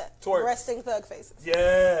in card. Twerk. resting thug faces.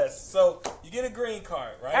 Yes. So you get a green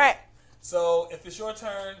card, right? All right. So if it's your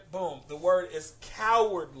turn, boom, the word is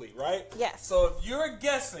cowardly, right? Yes. So if you're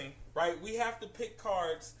guessing, right, we have to pick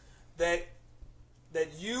cards that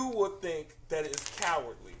you would think that is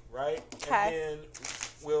cowardly, right? Okay. And then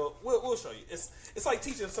we'll show you. It's like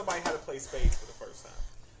teaching somebody how to play spades for the first time,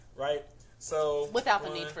 right? So Without the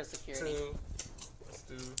need for security. 2,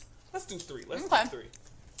 let's do 3. Let's Okay. do 3.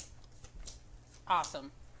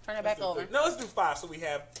 Awesome. Turn it Let's back do over. 3. No, let's do 5 so we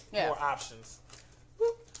have Yeah. more options.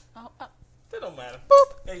 Boop. Oh, That don't matter.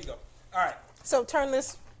 Boop. There you go. All right. So turn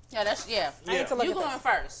this. yeah, that's yeah. I need to look You at going this.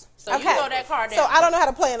 first. So Okay. you throw that card down. So I don't know how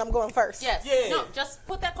to play and I'm going first. Yes. Yeah. No, just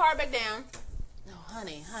put that card back down. No,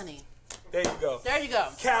 honey. There you go. There you go.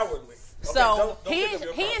 Cowardly. Okay, So don't he pick up your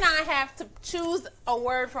and cards. I have to choose a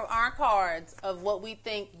word from our cards of what we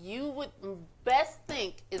think you would best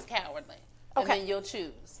think is cowardly. And Okay. then you'll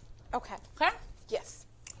choose. Okay. Okay? Yes.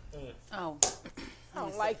 Oh. I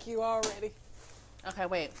don't like you already. Okay,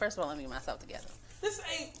 wait. First of all, let me get myself together. This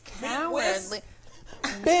ain't Midwest. Cowardly.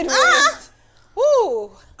 Midwest.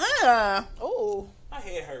 Ooh. Uh, Ooh. My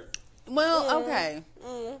head hurt. well, okay.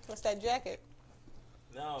 What's that jacket?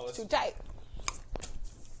 No, It's too tight.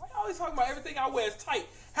 Why you always talking about everything I wear is tight?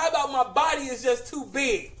 How about my body is just too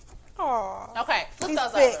big? Aw. Okay, flip He's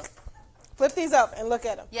those big. over. Flip these up and look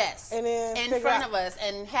at them. Yes. And then in front of us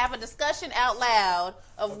and have a discussion out loud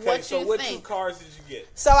of Okay, what so you what think. 2 cards did you get?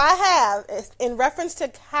 So I have, in reference to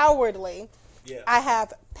cowardly, Yeah. I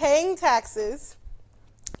have paying taxes,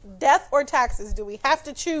 death or taxes. Do we have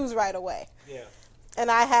to choose right away? Yeah. And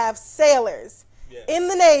I have sailors. Yeah. In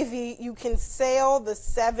the Navy, you can sail the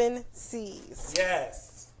 7 seas.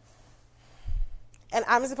 Yes. And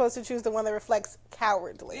I'm supposed to choose the one that reflects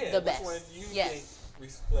cowardly. Yeah. The which best. one do you Yes. think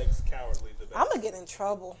reflects cowardly the best? I'm going to get in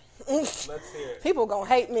trouble. Let's hear it. People going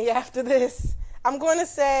to hate me after this. I'm going to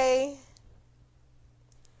say,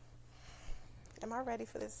 am I ready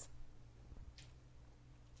for this?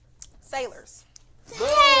 Sailors. Boom.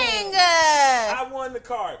 Dang! I won the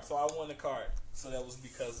card, so I won the card. So that was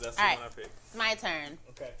because that's the All right. one I picked. It's my turn.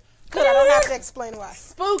 Okay. Good, I don't have to explain why.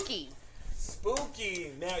 Spooky.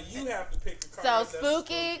 Spooky. Now you have to pick the So card. that's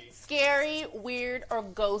spooky, scary, weird, or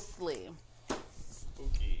ghostly.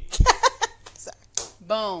 Spooky. Sorry.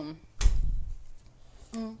 Boom.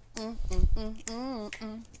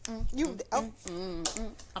 You, oh,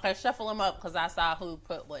 Okay, shuffle them up because I saw who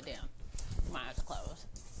put what down. My eyes are closed.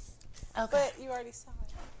 Okay. but you already saw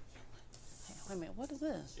it. Hey, wait a minute. What is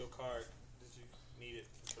this? Your card. Did you need it?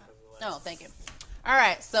 No, thank you. All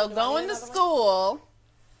right, so Do I going need to another one? school,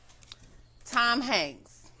 Tom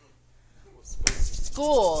Hanks.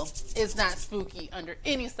 School is not spooky under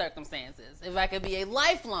any circumstances. If I could be a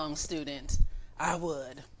lifelong student, I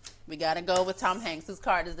would. We got to go with Tom Hanks. Whose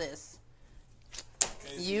card is this?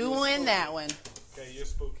 Okay, so You you're win spooky. that one. Okay, you're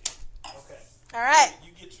spooky. Okay. All right.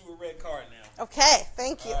 You get you a red card now. Okay,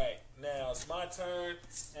 thank you. All right. Now it's my turn,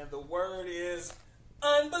 and the word is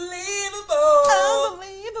unbelievable.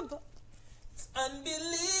 Unbelievable. It's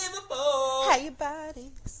unbelievable. How your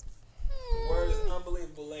bodies. The word is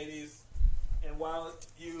unbelievable, ladies. And while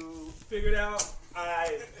you figure it out,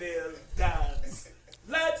 I will dance.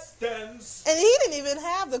 Let's dance. And he didn't even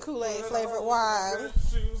have the Kool-Aid flavored wine. Red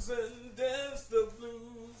shoes and dance the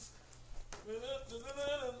blues.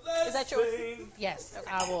 Is that yours? Yes,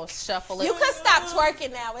 I will shuffle it. You can stop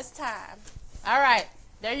twerking now. It's time. All right,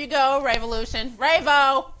 there you go, Revolution.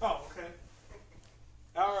 Ravo. Oh, okay.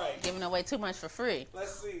 All right. Giving away too much for free.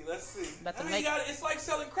 Let's see. Let's see. About to I mean, make- it's like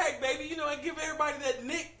selling crack, baby. You know, I give everybody that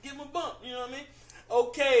nick, give them a bump. You know what I mean?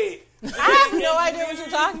 Okay. I have no idea what you're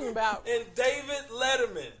talking about. And David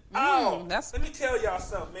Letterman. Oh, that's- let me tell y'all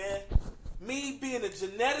something, man. Me being a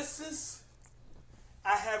geneticist,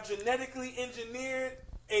 I have genetically engineered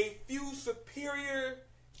a few superior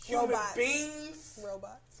human Robots. beings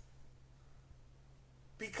Robots.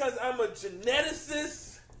 because I'm a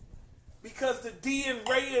geneticist, because the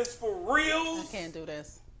DNA is for real. I can't do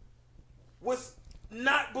this. What's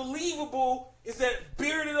not believable is that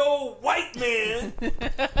bearded old white man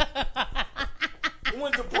who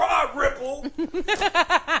went to Broad Ripple,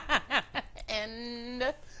 And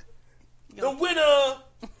the winner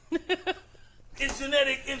in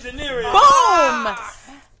genetic engineering. boom!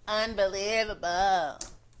 Unbelievable.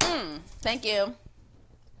 Thank you.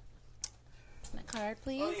 My card,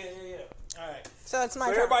 please. Oh, yeah. All right. So it's my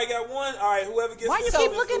So turn. everybody got one? All right, whoever gets Why you this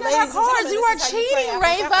keep one is looking the- at our Ladies and cards? gentlemen, You are this is how you play cheating,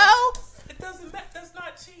 Apple Ravo. It doesn't matter. That's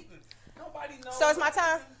not cheating. Nobody knows. So it's my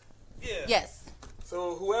time? Yeah. Yes.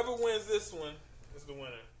 So whoever wins this one is the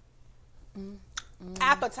winner.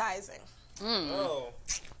 Appetizing. Oh.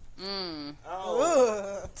 Mm.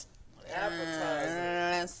 Oh. Ugh.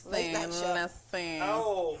 Appetizer. Let's see. Late night show. Let's see.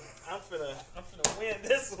 Oh. I'm finna win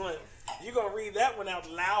this one. You gonna read that one out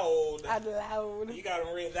loud. Out loud. You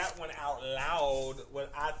gotta read that one out loud.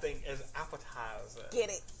 What I think is appetizer. Get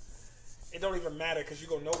it. It don't even matter because you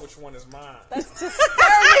gonna know which one is mine. That's disturbing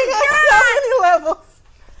on so many levels.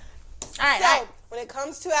 All right. So, when it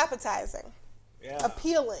comes to appetizing, Yeah.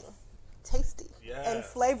 appealing, tasty, Yes. and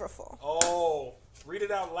flavorful, Oh, read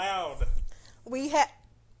it out loud. we have.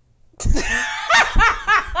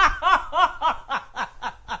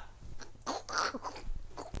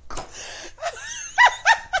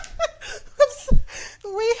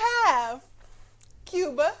 We have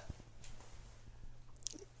Cuba,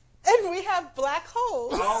 and we have black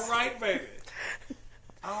holes. All right, baby.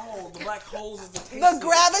 Oh, the black holes is the taste. The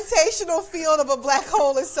gravitational field of a black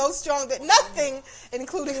hole is so strong that nothing,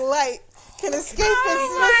 including light, can escape its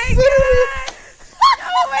vicinity.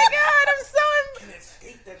 Oh my God! I'm so. Can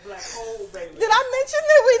escape that black hole, baby. Did I mention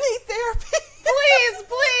that we need therapy?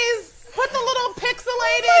 Please, put the little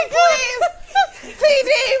pixelated, please.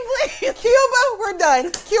 PD, please. Cuba, we're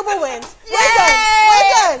done. Cuba wins. Yay! We're done. We're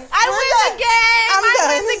done. I We're win done. the game. I'm I done.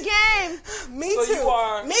 win the game. Me So too. you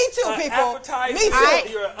are Me too, an people.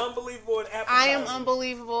 appetizing. You're unbelievable and appetizing. I am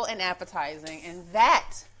unbelievable and appetizing, and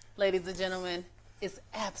that, ladies and gentlemen, is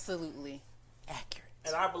absolutely accurate.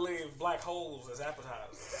 And I believe black holes is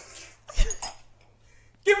appetizing.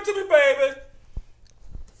 Give it to me, baby.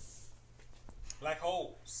 Black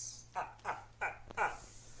holes.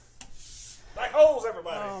 Black holes,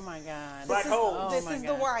 everybody. Oh my God. Black holes. This is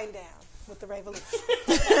the wind down with the revolution.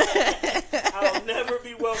 I'll never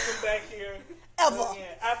be welcome back here. Ever.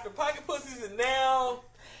 Again. After Pocket Pussies and now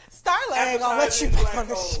Starla ain't gonna let you back on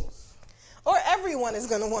this show. holes. Or everyone is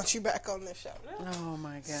gonna want you back on this show. Oh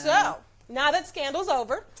my God. So, now that Scandal's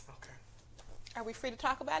over, Okay. are we free to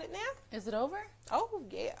talk about it now? Is it over? Oh,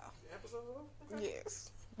 yeah. The episode's over? Okay. Yes.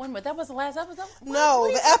 Wait a minute, that was the last episode? No, What are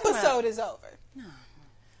you the talking episode about? is over.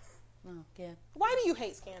 Oh, yeah. Why do you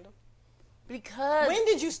hate Scandal? Because When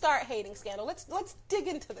did you start hating Scandal? Let's dig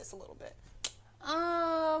into this a little bit.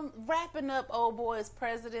 wrapping up old boy's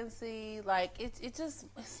presidency, like it's just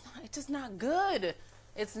not good.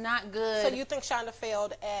 It's not good. So you think Shonda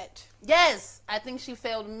failed at... Yes, I think she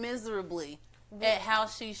failed miserably at how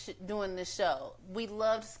she's doing the show. We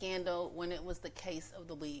loved Scandal when it was the case of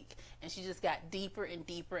the week, and she just got deeper and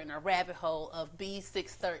deeper in a rabbit hole of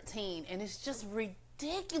B613, and it's just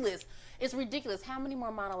ridiculous. It's ridiculous. How many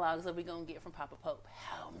more monologues are we going to get from Papa Pope?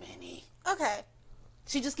 How many? Okay.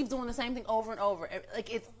 She just keeps doing the same thing over and over.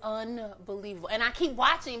 Like, it's unbelievable. And I keep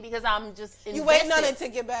watching because I'm just invested. You waiting on it to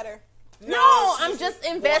get better. No, I'm just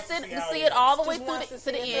invested to see it all the way Just through wants to to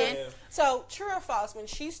see the it end. Yeah. So, true or false, when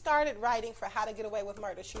she started writing for How to Get Away with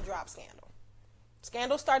Murder, she dropped Scandal.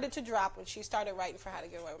 Scandal started to drop when she started writing for How to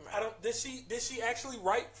Get Away with Murder. Did she actually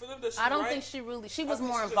write for them? I don't think she really. She was think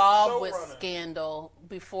more she's just involved with showrunner. Scandal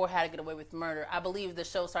before How to Get Away with Murder. I believe the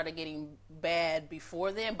show started getting bad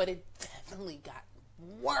before then, but it definitely got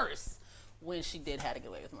worse when she did How to Get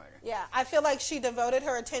Away with Murder. Yeah, I feel like she devoted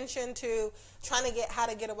her attention to trying to get How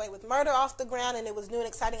to Get Away with Murder off the ground, and it was new and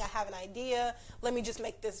exciting. I have an idea. Let me just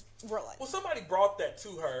make this run. Well, somebody brought that to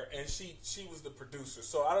her, and she was the producer,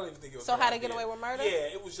 so I don't even think it was. So her How to idea. Get Away with Murder?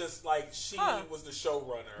 Yeah, it was just like she was the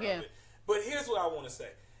showrunner Yeah. of it. But here's what I want to say: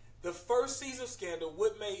 the first season of Scandal,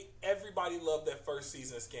 what made everybody love that first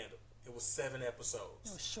season of Scandal? It was 7 episodes.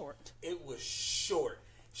 It was short. It was short.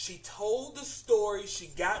 She told the story. She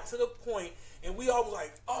got to the point, and we all was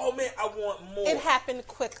like, "Oh man, I want more." It happened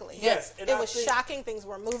quickly. Yes, and it I was think- shocking. Things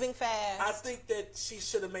were moving fast. I think that she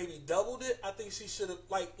should have maybe doubled it. I think she should have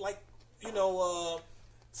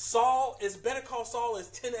Saul is Better Call Saul is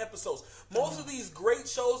 10 episodes. Most of these great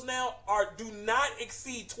shows now do not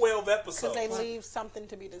exceed 12 episodes. because they leave something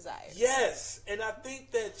to be desired. Yes, and I think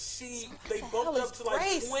that they bumped hell up is to like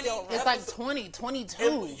Grace 20 still It's episodes. like 20, 22.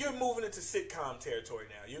 And you're moving into sitcom territory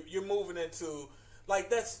now. You're moving into, like,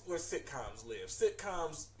 that's where sitcoms live.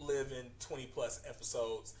 Sitcoms live in 20 plus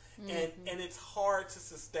episodes, and it's hard to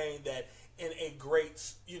sustain that in a great,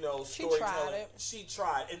 storytelling. tried it. She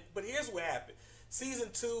tried, but here's what happened. Season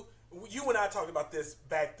 2, you and I talked about this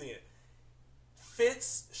back then.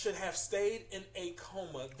 Fitz should have stayed in a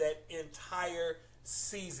coma that entire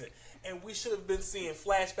season. And we should have been seeing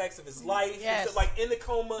flashbacks of his life. Yes. Instead, like in the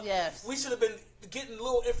coma. Yes. We should have been getting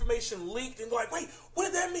little information leaked and go like, wait, what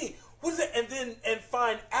did that mean? What is that? And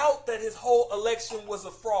find out that his whole election was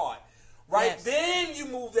a fraud. Right? Yes. Then you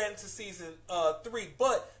move that into season 3.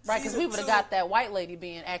 But Right, because season we would have 2 got that white lady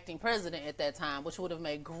being acting president at that time, which would have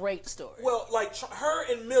made great story. Well, like her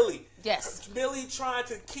and Millie. Yes. Millie trying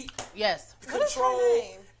to keep Yes. What is her control.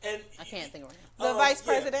 name? And I can't think of her name. The vice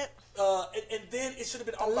president? And then it should have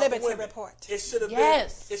been all about Liberty the women. Report. It should have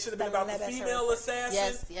Yes. been. It should have The been about the Liberty female Report. assassin.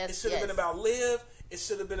 Yes, It should have yes. been about Liv. It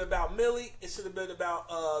should have been about Millie. It should have been about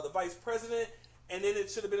the vice president. And then it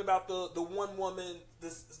should have been about the one woman, the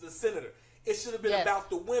senator. It should have been Yes. about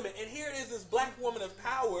the women. And here it is, this black woman of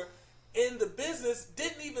power in the business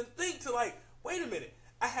didn't even think to like, wait a minute,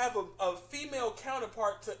 I have a female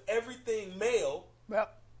counterpart to everything male.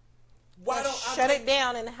 Yep. Why don't I Shut take- it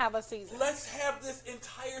down and have a season. Let's have this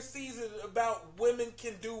entire season about women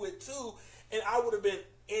can do it too. And I would have been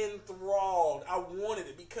enthralled. I wanted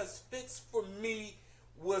it because Fitz for me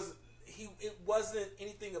it wasn't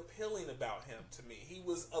anything appealing about him to me. He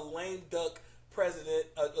was a lame duck president,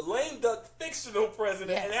 a lame duck fictional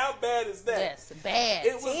president. Yes. And how bad is that? Yes. Bad.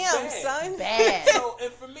 It was Damn, bad. son. Bad. So,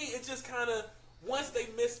 and for me, it just kind of, once they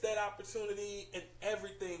missed that opportunity and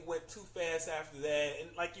everything went too fast after that, and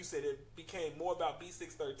like you said, it became more about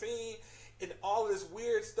B613. and all of this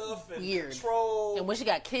weird stuff and control. And when she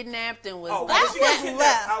got kidnapped and was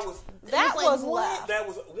that was left. That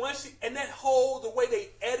was one and that whole the way they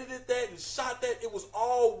edited that and shot that, it was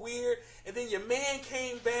all weird. And then your man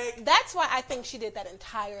came back. That's why I think she did that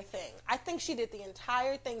entire thing. I think she did the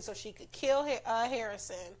entire thing so she could kill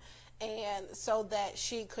Harrison, and so that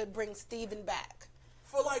she could bring Steven back.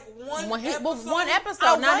 For like one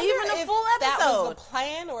episode, not even a full episode. That was the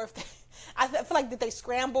plan, or if I feel like did they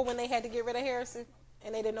scramble when they had to get rid of Harrison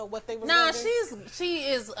and they didn't know what they were doing? She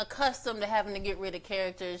is accustomed to having to get rid of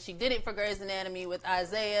characters. She did it for Grey's Anatomy with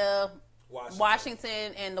Isaiah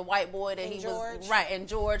Washington and the white boy that was and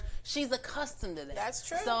George. She's accustomed to that. That's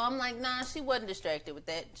true. So I'm like, nah, she wasn't distracted with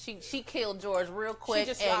that. She killed George real quick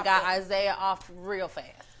and got Isaiah off real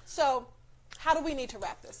fast. So how do we need to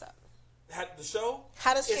wrap this up? The show?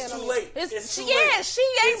 How does it's too late. It's too late. She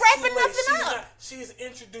ain't wrapping nothing up. She's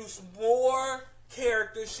introduced more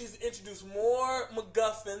characters. She's introduced more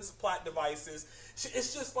MacGuffins, plot devices.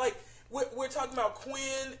 It's just like we're talking about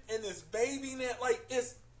Quinn and this baby now. Like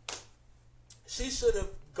she should have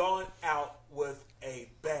gone out with a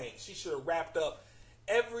bang. She should have wrapped up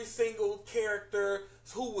every single character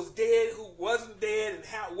who was dead, who wasn't dead, and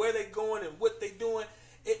where they going and what they doing.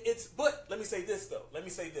 But let me say this though.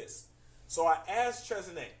 So I asked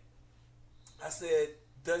Trezane, I said,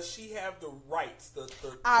 does she have the rights?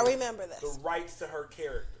 I remember this. The rights to her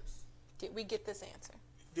characters. Did we get this answer?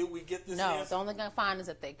 answer? No, the only thing I find is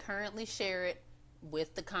that they currently share it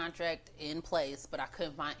with the contract in place, but I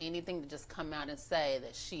couldn't find anything to just come out and say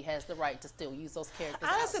that she has the right to still use those characters.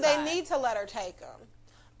 Honestly, they need to let her take them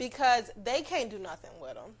because they can't do nothing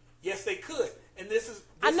with them. Yes, they could. And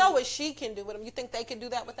I know what she can do with them. You think they can do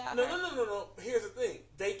that without her? No. Here's the thing.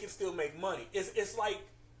 They can still make money. It's like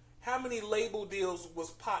how many label deals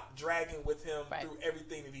was Pac dragging with him through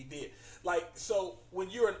everything that he did? Like, so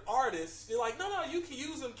when you're an artist, you're like, no, you can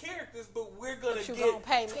use them characters, but we're going to get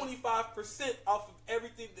 25% off of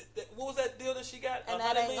everything. What was that deal that she got? And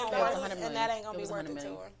that ain't going to be worth it to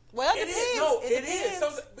her. Well, it depends. It is.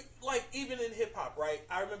 So, like, even in hip-hop, right?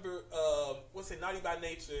 I remember, Naughty by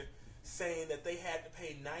Nature saying that they had to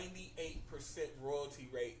pay 98% royalty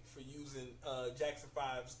rate for using Jackson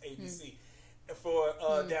 5's ABC. For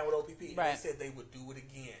Down with OPP. They said they would do it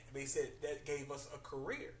again. They said that gave us a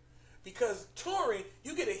career. Because touring,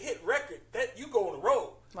 you get a hit record, that you go on the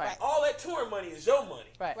road. Right. All that touring money is your money.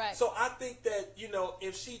 Right. So I think that,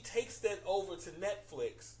 if she takes that over to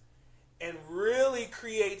Netflix and really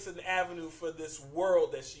creates an avenue for this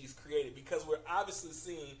world that she's created, because we're obviously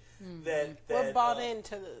seeing that we're bought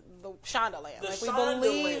into the Shondaland. Like, we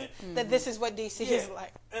believe that this is what DC is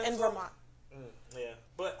like in Vermont. Yeah,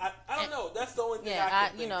 but I don't know. That's the only thing I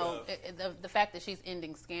can think of. The fact that she's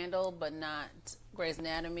ending Scandal, but not Grey's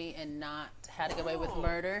Anatomy, and not How to Get Away with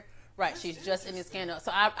Murder. Right, she's just ending Scandal.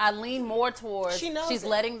 So I lean more towards she's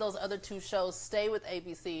letting those other two shows stay with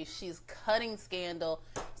ABC. She's cutting Scandal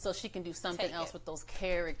so she can do something else with those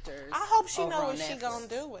characters. I hope she knows what she's going to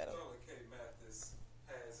do with them. Starla Kay Mathis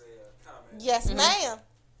has a comment. Yes, ma'am.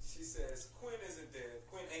 She says, Quinn isn't dead.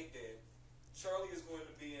 Quinn ain't dead. Charlie is going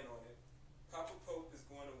to be in on it. Papa Pope is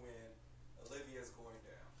going to win. Olivia's going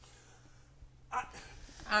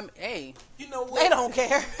down. Hey. You know what? They don't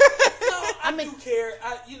care. No, I do care.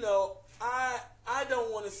 I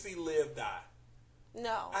don't want to see Liv die.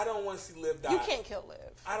 No. I don't want to see Liv die. You can't kill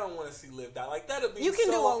Liv. I don't want to see Liv die. Like, that'll be you can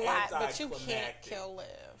so do a lot, but you can't anticlimactic kill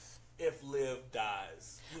Liv. if Liv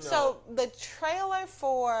dies. So the trailer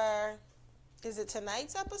for, is it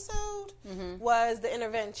tonight's episode, was the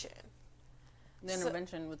intervention. The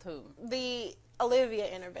intervention with who? The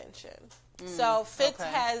Olivia intervention. So Fitz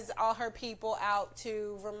has all her people out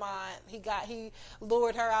to Vermont. He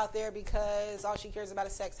lured her out there because all she cares about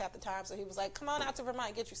is sex half the time. So he was like, come on out to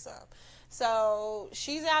Vermont, get you some. So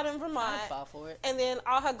she's out in Vermont. I'd fall for it. And then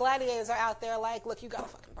all her gladiators are out there like, look, you got a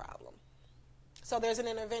fucking problem. So there's an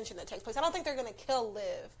intervention that takes place. I don't think they're going to kill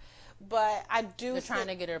Liv, but I do They're trying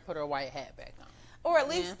to get her to put her white hat back on. Or at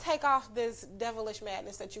least take off this devilish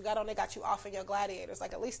madness that you got on. They got you off in your gladiators.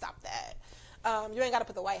 Like, at least stop that. You ain't got to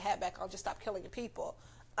put the white hat back on. Just stop killing your people.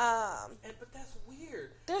 But that's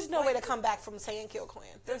weird. There's no way to come back from saying kill Quinn.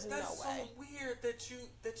 There's no way. That's so weird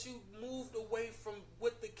that you moved away from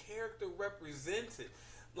what the character represented.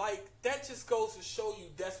 Like, that just goes to show you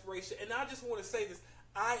desperation. And I just want to say this.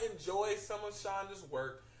 I enjoy some of Shonda's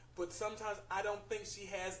work, but sometimes I don't think she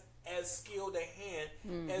has as skilled a hand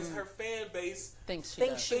as her fan base thinks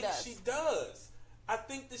she does. I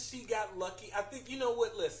think that she got lucky. I think, you know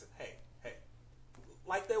what? Listen, hey,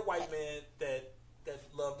 like that white man that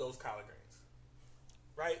loved those collard greens,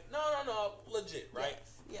 right? No, legit, right?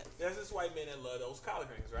 Yes. There's this white man that loved those collard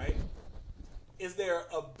greens, right? is there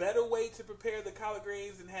a better way to prepare the collard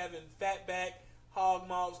greens than having fat back hog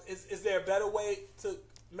maws? Is there a better way to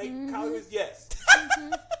make collard greens? Yes.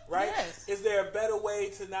 Right? Yes. Is there a better way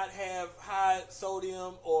to not have high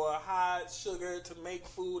sodium or high sugar to make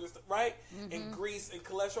food and stuff, right? And grease and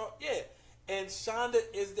cholesterol? Yeah. And Shonda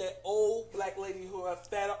is that old black lady who her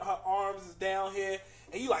arms is down here.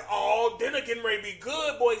 And you like, oh, dinner getting ready to be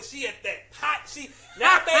good, boy. She at that hot,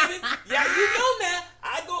 now, baby, yeah, you know now,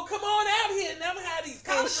 I go come on out here and never have these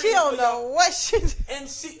collard greens. She don't know what she and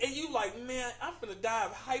you like, man, I'm finna die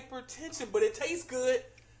of hypertension, but it tastes good.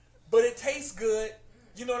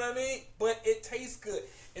 You know what I mean? But it tastes good.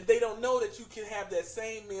 And they don't know that you can have that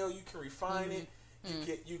same meal, you can refine it,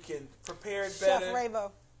 you can prepare it better. Chef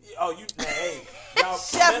Ravo. Oh, hey, y'all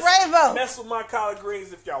Chef Ravo. Mess with my collard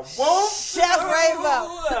greens if y'all want. Chef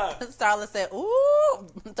Ravo. Starla said, "Ooh,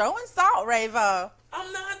 throwing salt, Ravo."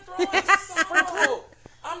 I'm not throwing salt.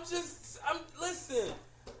 Listen.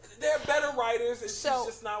 There are better writers, and she's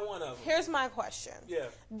just not one of them. Here's my question. Yeah.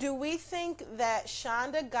 Do we think that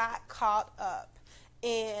Shonda got caught up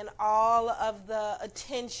in all of the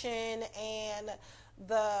attention and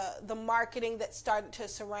the marketing that started to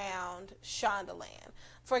surround Shondaland?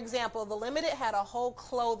 For example, The Limited had a whole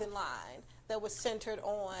clothing line that was centered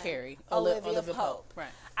on Olivia Pope. Right.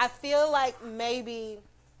 I feel like maybe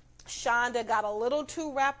Shonda got a little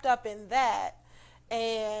too wrapped up in that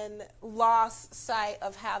and lost sight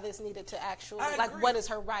of how this needed to actually, what is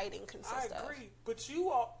her writing consist of. I agree, but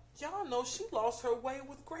y'all know she lost her way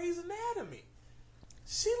with Grey's Anatomy.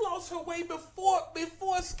 She lost her way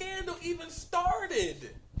before Scandal even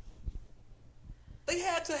started. They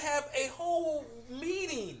had to have a whole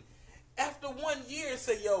meeting after 1 year and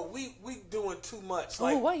say, yo, we doing too much.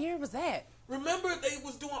 Like, what year was that? Remember they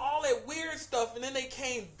was doing all that weird stuff, and then they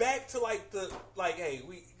came back to hey,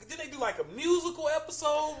 did they do like a musical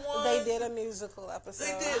episode once? They did a musical episode.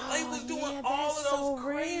 They did. They was doing all of those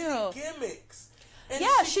crazy gimmicks. And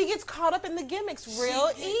she gets caught up in the gimmicks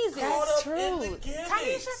real easy. That's true.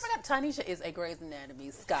 Tanisha is a Grey's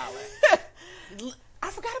Anatomy scholar. I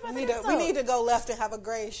forgot about that. We need to go left and have a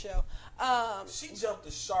Grey's show. She jumped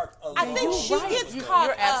the shark a lot. I think she gets caught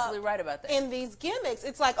You're absolutely right about that. in these gimmicks.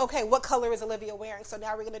 It's like, okay, what color is Olivia wearing? So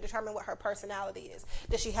now we're going to determine what her personality is.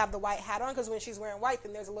 Does she have the white hat on? Because when she's wearing white,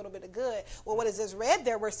 then there's a little bit of good. Well, what is this red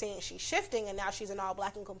there? We're seeing she's shifting, and now she's in all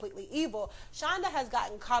black and completely evil. Shonda has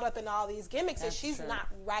gotten caught up in all these gimmicks, and she's not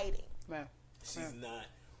writing. Right. She's not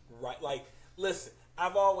right. Like, listen,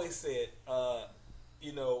 I've always said,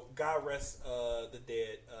 God rest the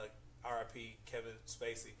dead, R.I.P. Kevin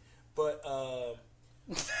Spacey. But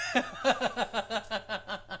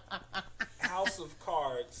House of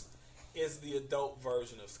Cards is the adult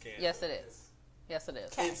version of Scandal. Yes, it is. Yes, it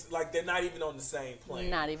is. It's like they're not even on the same plane.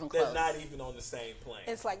 Not even close. They're not even on the same plane.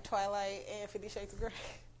 It's like Twilight and 50 Shades of Grey.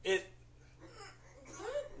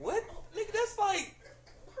 What? Nigga,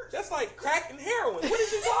 that's like crack and heroin. What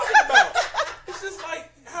is you talking about? It's just like,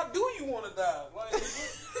 how do you want to die? Like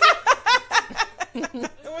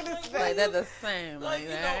they're the same.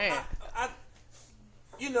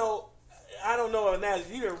 I don't know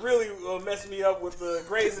analogy. You done really mess me up with the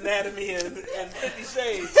Grey's Anatomy and 50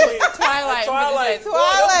 Shades. Twilight.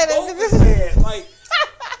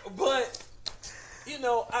 But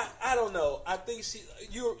I don't know. I think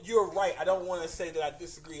you're right. I don't want to say that I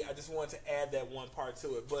disagree. I just wanted to add that one part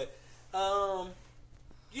to it. But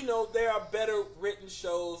there are better written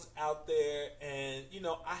shows out there, and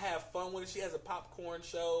I have fun with it. She has a popcorn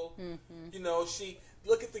show. She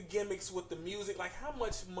look at the gimmicks with the music. Like, how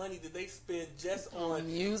much money did they spend just on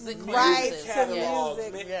music? Right, catalogs,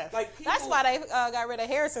 music. man? Yeah. Like, that's why they got rid of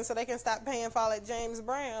Harrison, so they can stop paying for all that James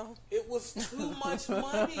Brown. It was too much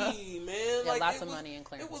money, man. Yeah, lots of money in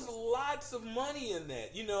clearances. It was lots of money in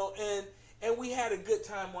that, and we had a good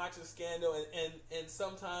time watching Scandal, and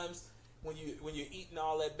sometimes when you're eating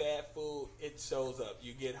all that bad food, it shows up.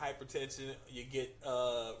 You get hypertension, you get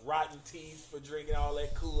rotten teeth for drinking all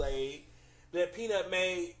that Kool-Aid. That peanut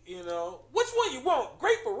made, which one you want,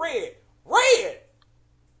 grape or red? Red!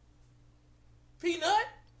 Peanut?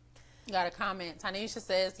 Got a comment. Tanisha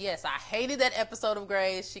says, yes, I hated that episode of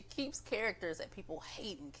Grey's. She keeps characters that people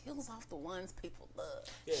hate and kills off the ones people love.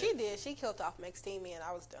 Yeah. She did. She killed off McSteamy, and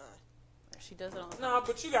I was done. She does it all the time. Nah,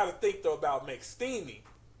 but you got to think, though, about McSteamy.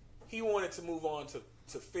 He wanted to move on to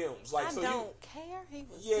films. Like, I don't care. He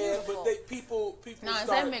was beautiful. But people No, is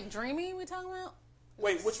that McDreamy we talking about?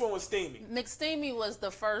 Wait, which one was Steamy? McSteamy was the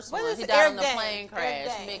first one. He died Eric on the plane crash.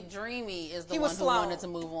 McDreamy is the one who wanted to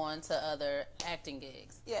move on to other acting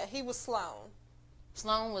gigs. Yeah, he was Sloan.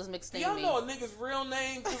 Sloan was McSteamy. Y'all know a nigga's real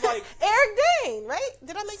name? Like Eric Dane, right?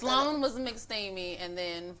 Did I make Sloan was McSteamy, and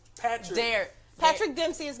then Patrick. Patrick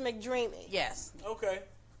Dempsey is McDreamy. Yes. Okay.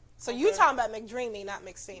 So you talking about McDreamy, not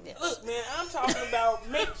McSteamy. Look, man, I'm talking about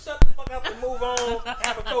shut the fuck up and move on,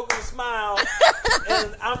 have a Coke and a smile,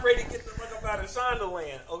 and I'm ready to get the fuck up out of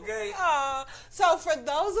Shondaland, okay? So for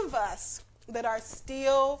those of us that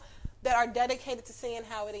are dedicated to seeing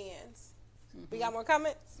how it ends, we got more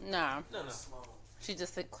comments? No. No. She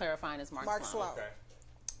just said clarifying is Mark Sloan. Sloan. Okay.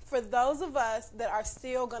 For those of us that are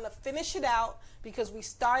still going to finish it out because we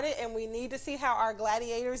started and we need to see how our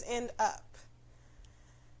gladiators end up,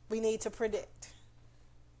 we need to predict.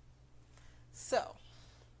 So,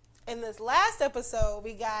 in this last episode,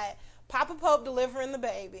 we got Papa Pope delivering the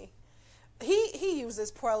baby. He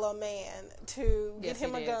uses poor little man to get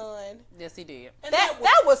him a gun. Yes, he did. And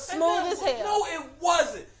that was smooth as hell. No, it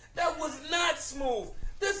wasn't. That was not smooth.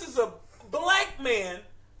 This is a black man.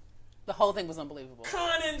 The whole thing was unbelievable.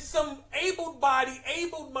 Conning some able-bodied,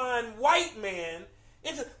 able-mind white man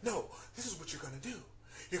into, no, this is what you're going to do.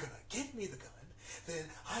 You're going to give me the gun. Then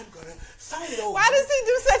I'm gonna sign it over. Why does he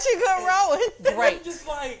do such a good role? Great. I'm just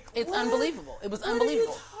like, it's what? Unbelievable. It was what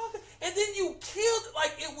unbelievable. And then you killed,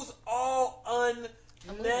 like, it was all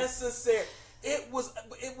unnecessary. It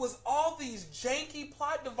was all these janky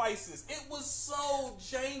plot devices. It was so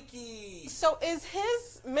janky. So is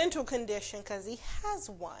his mental condition, because he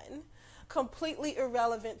has one, completely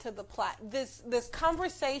irrelevant to the plot? This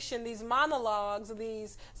conversation, these monologues,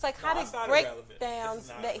 these psychotic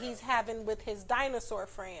breakdowns that he's having with his dinosaur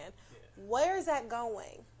friend, where is that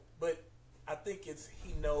going? But I think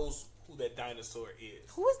he knows who that dinosaur is.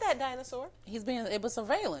 Who is that dinosaur? It was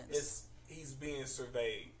surveillance. He's being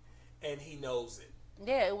surveyed, and he knows it.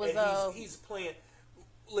 Yeah, it was. And he's playing.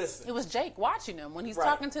 Listen, it was Jake watching him when he's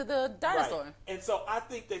talking to the dinosaur. Right. And so I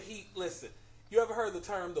think that listen. You ever heard the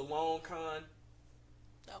term the long con?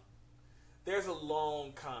 No. There's a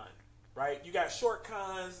long con, right? You got short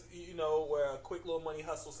cons, where a quick little money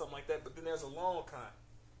hustle, something like that. But then there's a long con.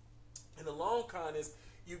 And the long con is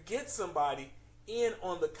you get somebody in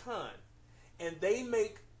on the con, and they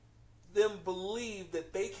make them believe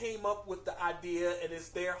that they came up with the idea and it's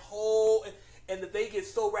their whole, and that they get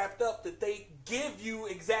so wrapped up that they give you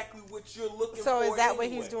exactly what you're looking for. So is that anyway.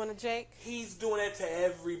 what he's doing to Jake? He's doing that to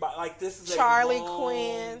everybody. Like, this is Charlie a long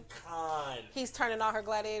Quinn con. He's turning all her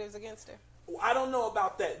gladiators against her. I don't know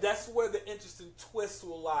about that. That's where the interesting twist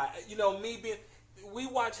will lie. We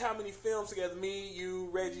watch how many films together? Me, you,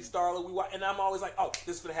 Reggie, Starla. We watch, and I'm always like, "Oh,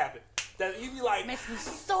 this is gonna happen." That you be like, makes me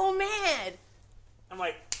so mad. I'm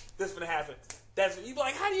like, "This is gonna happen." You be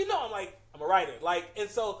like, "How do you know?" I'm like, "I'm a writer." And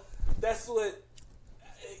so that's what.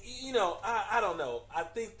 I don't know. I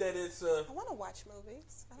think that it's I want to watch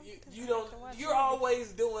movies. You're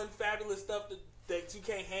always doing fabulous stuff that you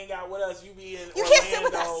can't hang out with us. You be in You Orlando. can't sit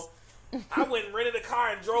with us. I went and rented a car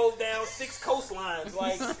and drove down 6 coastlines.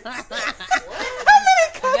 Like, what?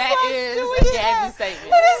 That is a Gabbie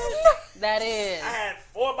statement. That is. I had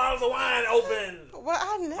 4 bottles of wine open. Well,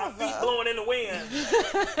 I never. My feet blowing in the wind.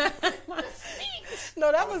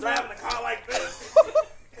 No, that I was was driving a car like this.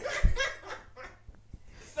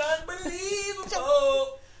 It's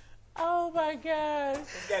unbelievable. Oh my gosh.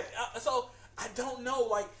 So I don't know.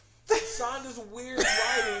 Like, Shonda's weird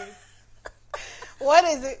writing. What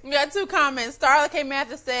is it? We got 2 comments. Starla Kay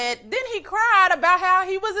Mathis said, then he cried about how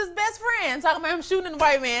he was his best friend, talking about him shooting the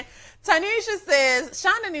white man. Tanisha says,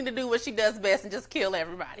 Shonda need to do what she does best and just kill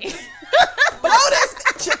everybody. Blow this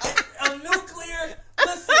bitch. A nuclear,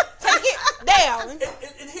 listen. Take it down. And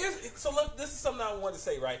this is something I wanted to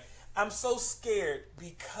say, right? I'm so scared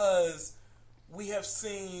because we have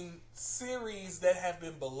seen series that have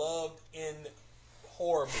been beloved in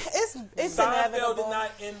horrible. It's Seinfeld inevitable. did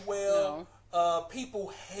not end well. No. People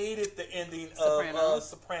hated the ending of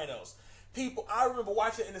Sopranos. I remember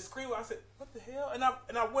watching it in the screen where I said, "What the hell?" And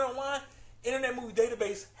I went online. Internet Movie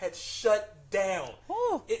Database had shut down.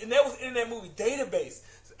 And that was Internet Movie Database.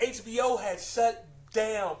 So HBO had shut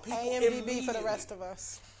down. People IMDb for the rest of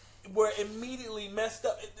us. Were immediately messed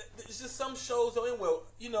up. It's just some shows don't end well.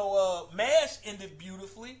 MASH ended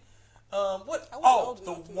beautifully.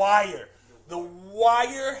 The Wire. The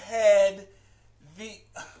Wire had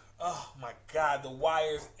oh my God, The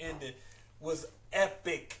Wire's ending was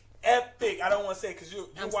epic. Epic. I don't want to say it because you're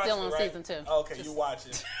I'm watching still on it, right? season 2. Okay, you're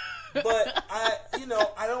watching. But I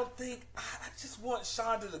don't think, I just want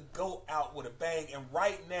Shonda to go out with a bang. And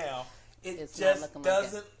right now, it's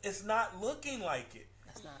not looking like it.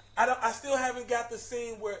 It's not. I still haven't got the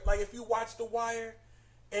scene where, like, if you watch The Wire,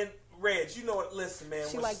 and Reg, you know what? Listen, man.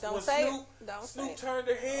 Snoop turned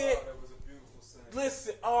her head. Oh, that was a beautiful scene.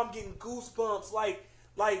 Listen, I'm getting goosebumps.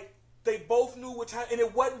 Like they both knew what time, and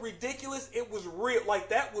it wasn't ridiculous. It was real. Like,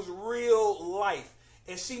 that was real life.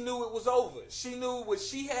 and she knew it was over. She knew what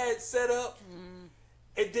she had set up.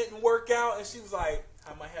 It didn't work out, and she was like,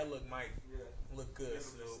 "How my hair look, Mike? Look good,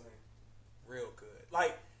 Snoop. Real good."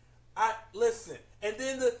 Like, I listen, and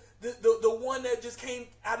then the one that just came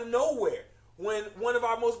out of nowhere when one of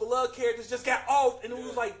our most beloved characters just got off, and it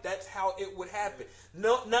was like, that's how it would happen.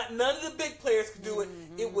 No, none of the big players could do it.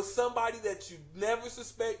 It was somebody that you never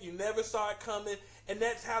suspect, you never saw it coming, and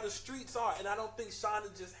that's how the streets are. And I don't think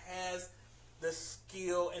Shonda just has the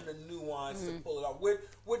skill and the nuance to pull it off.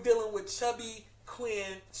 We're dealing with chubby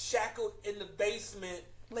Quinn shackled in the basement.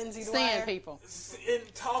 Lindsay Seeing Dwyer. people.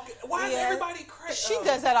 And talking. Why is everybody crazy? She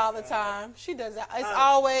does that all the time. She does that. It's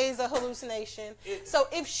always a hallucination. So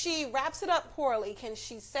if she wraps it up poorly, can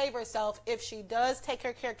she save herself if she does take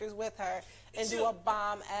her characters with her and do a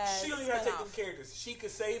bomb-ass She don't even have to take them characters. She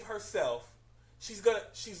could save herself. She's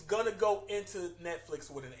gonna go into Netflix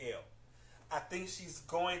with an L. I think she's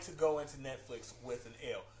going to go into Netflix with an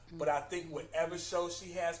L. But I think whatever show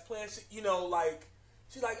she has planned, she's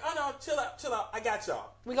like, oh no, chill out. I got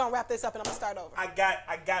y'all. We're gonna wrap this up and I'm gonna start over. I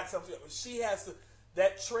got something. She has to.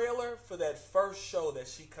 That trailer for that first show that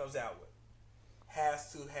she comes out with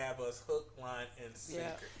has to have us hook, line, and sinker.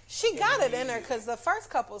 Yeah. She got it in her because the first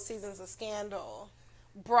couple seasons of Scandal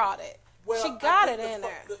brought it. Well, she got it in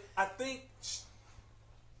her. I think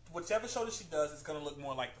whichever show that she does is going to look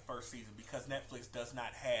more like the first season because Netflix does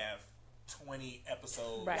not have 20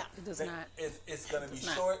 episodes. Right, it does not. It's going to be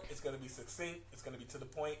short. It's going to be succinct. It's going to be to the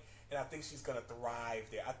point. And I think she's going to thrive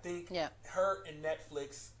there. I think her and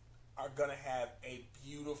Netflix are going to have a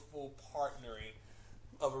beautiful partnering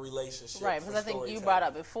of a relationship. Right, because I think you brought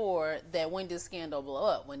up before that when did Scandal blow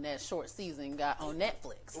up? When that short season got on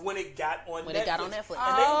Netflix. When it got on Netflix. When it got on Netflix.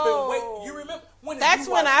 And they've been waiting. You remember? That's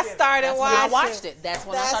when I started watching. I watched it. That's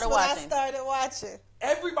when I started watching.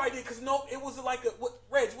 Everybody did, because it was like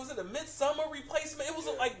Reg, was it a Midsummer replacement? It was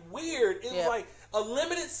like weird. It was like a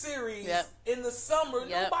limited series in the summer.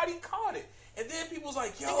 Nobody caught it. And then people was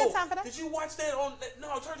like, yo, did you watch that on,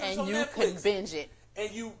 no, turn this on Netflix. And you could binge it. And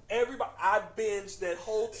I binged that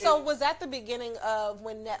whole thing. So was that the beginning of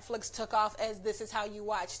when Netflix took off as this is how you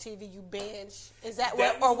watch TV, you binge? Is that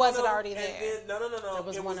what, or was it already there? No.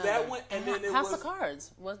 It was that one, and then it was House of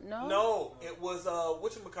Cards. No, it was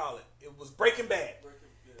whatchamacallit? It was Breaking Bad.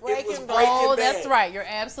 Breaking Bad. Oh, that's right. You're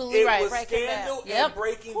absolutely right. It was Scandal and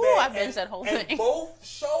Breaking Bad. I binged that whole thing. And both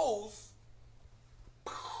shows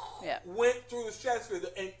went through the stratosphere.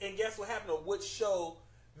 And guess what happened? Which show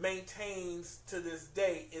maintains to this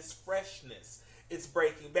day its freshness? It's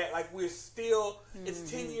Breaking Bad. Like, we're still, it's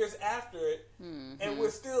 10 years after it, and we're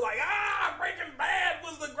still like, Breaking Bad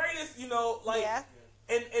was the greatest, and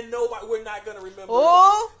nobody, we're not going to remember.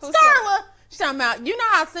 Oh, Starla! She's talking about, you know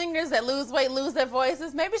how singers that lose weight lose their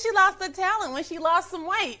voices? Maybe she lost her talent when she lost some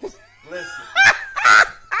weight. Listen.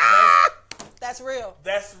 That's real.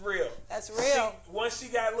 That's real. That's real. Once she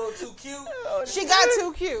got a little too cute. She got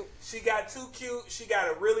too cute. She got too cute. She got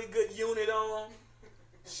a really good unit on.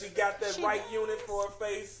 She got that right unit for her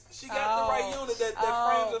face. She got the right unit that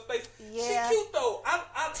frames her face. Yeah. She cute though. I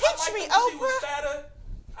Teach me, when Oprah. she was fatter.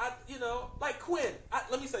 Like Quinn.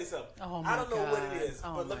 Let me say something. I don't know what it is,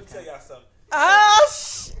 but let me tell y'all something.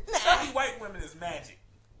 Chubby white women is magic.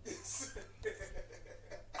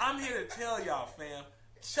 I'm here to tell y'all, fam.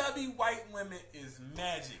 Chubby white women is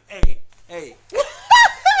magic. Hey. Hey,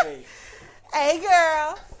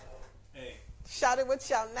 girl. Hey. Shout it what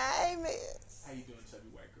your name is. How you doing, chubby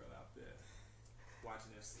white girl out there?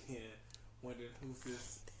 Watching their skin, wondering who's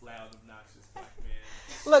this loud, obnoxious black man.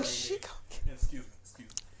 Look, she excuse me.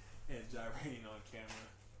 And gyrating on camera.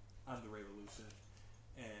 I'm the Revolution.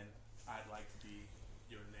 And I'd like to be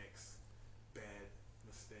your next bad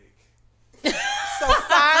mistake. So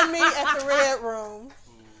find me at the Red Room.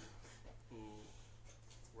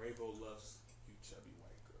 Ravo loves you, chubby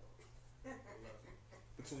white girl. I love you.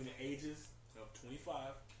 Between the ages of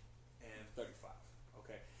 25 and 35.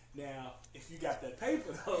 Okay. Now, if you got that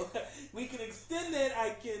paper though, we can extend that.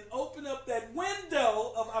 I can open up that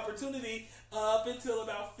window of opportunity up until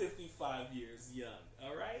about 55 years young.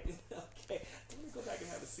 All right. Okay. Let me go back and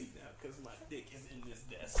have a seat now because my dick is in this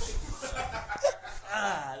desk.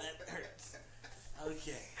 That hurts.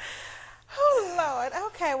 Okay. Oh, Lord.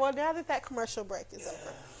 Okay, well, now that commercial break is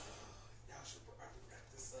over. Y'all should probably wrap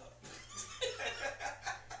this up.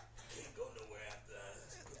 Can't go nowhere after I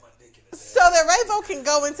put my dick in his ass. So that Ravo can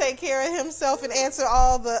go and take care of himself and answer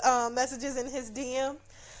all the messages in his DM.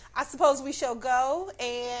 I suppose we shall go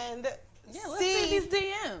and let's see these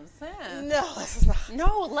DMs. Yeah. No, let's not.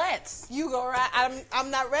 No, let's. You go right. I'm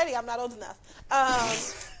not ready. I'm not old enough.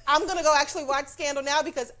 I'm going to go actually watch Scandal now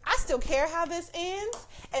because I still care how this ends.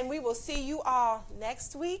 And we will see you all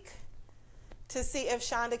next week to see if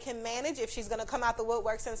Shonda can manage, if she's going to come out the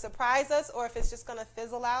woodworks and surprise us, or if it's just going to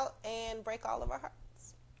fizzle out and break all of our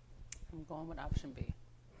hearts. I'm going with option B.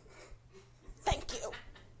 Thank you.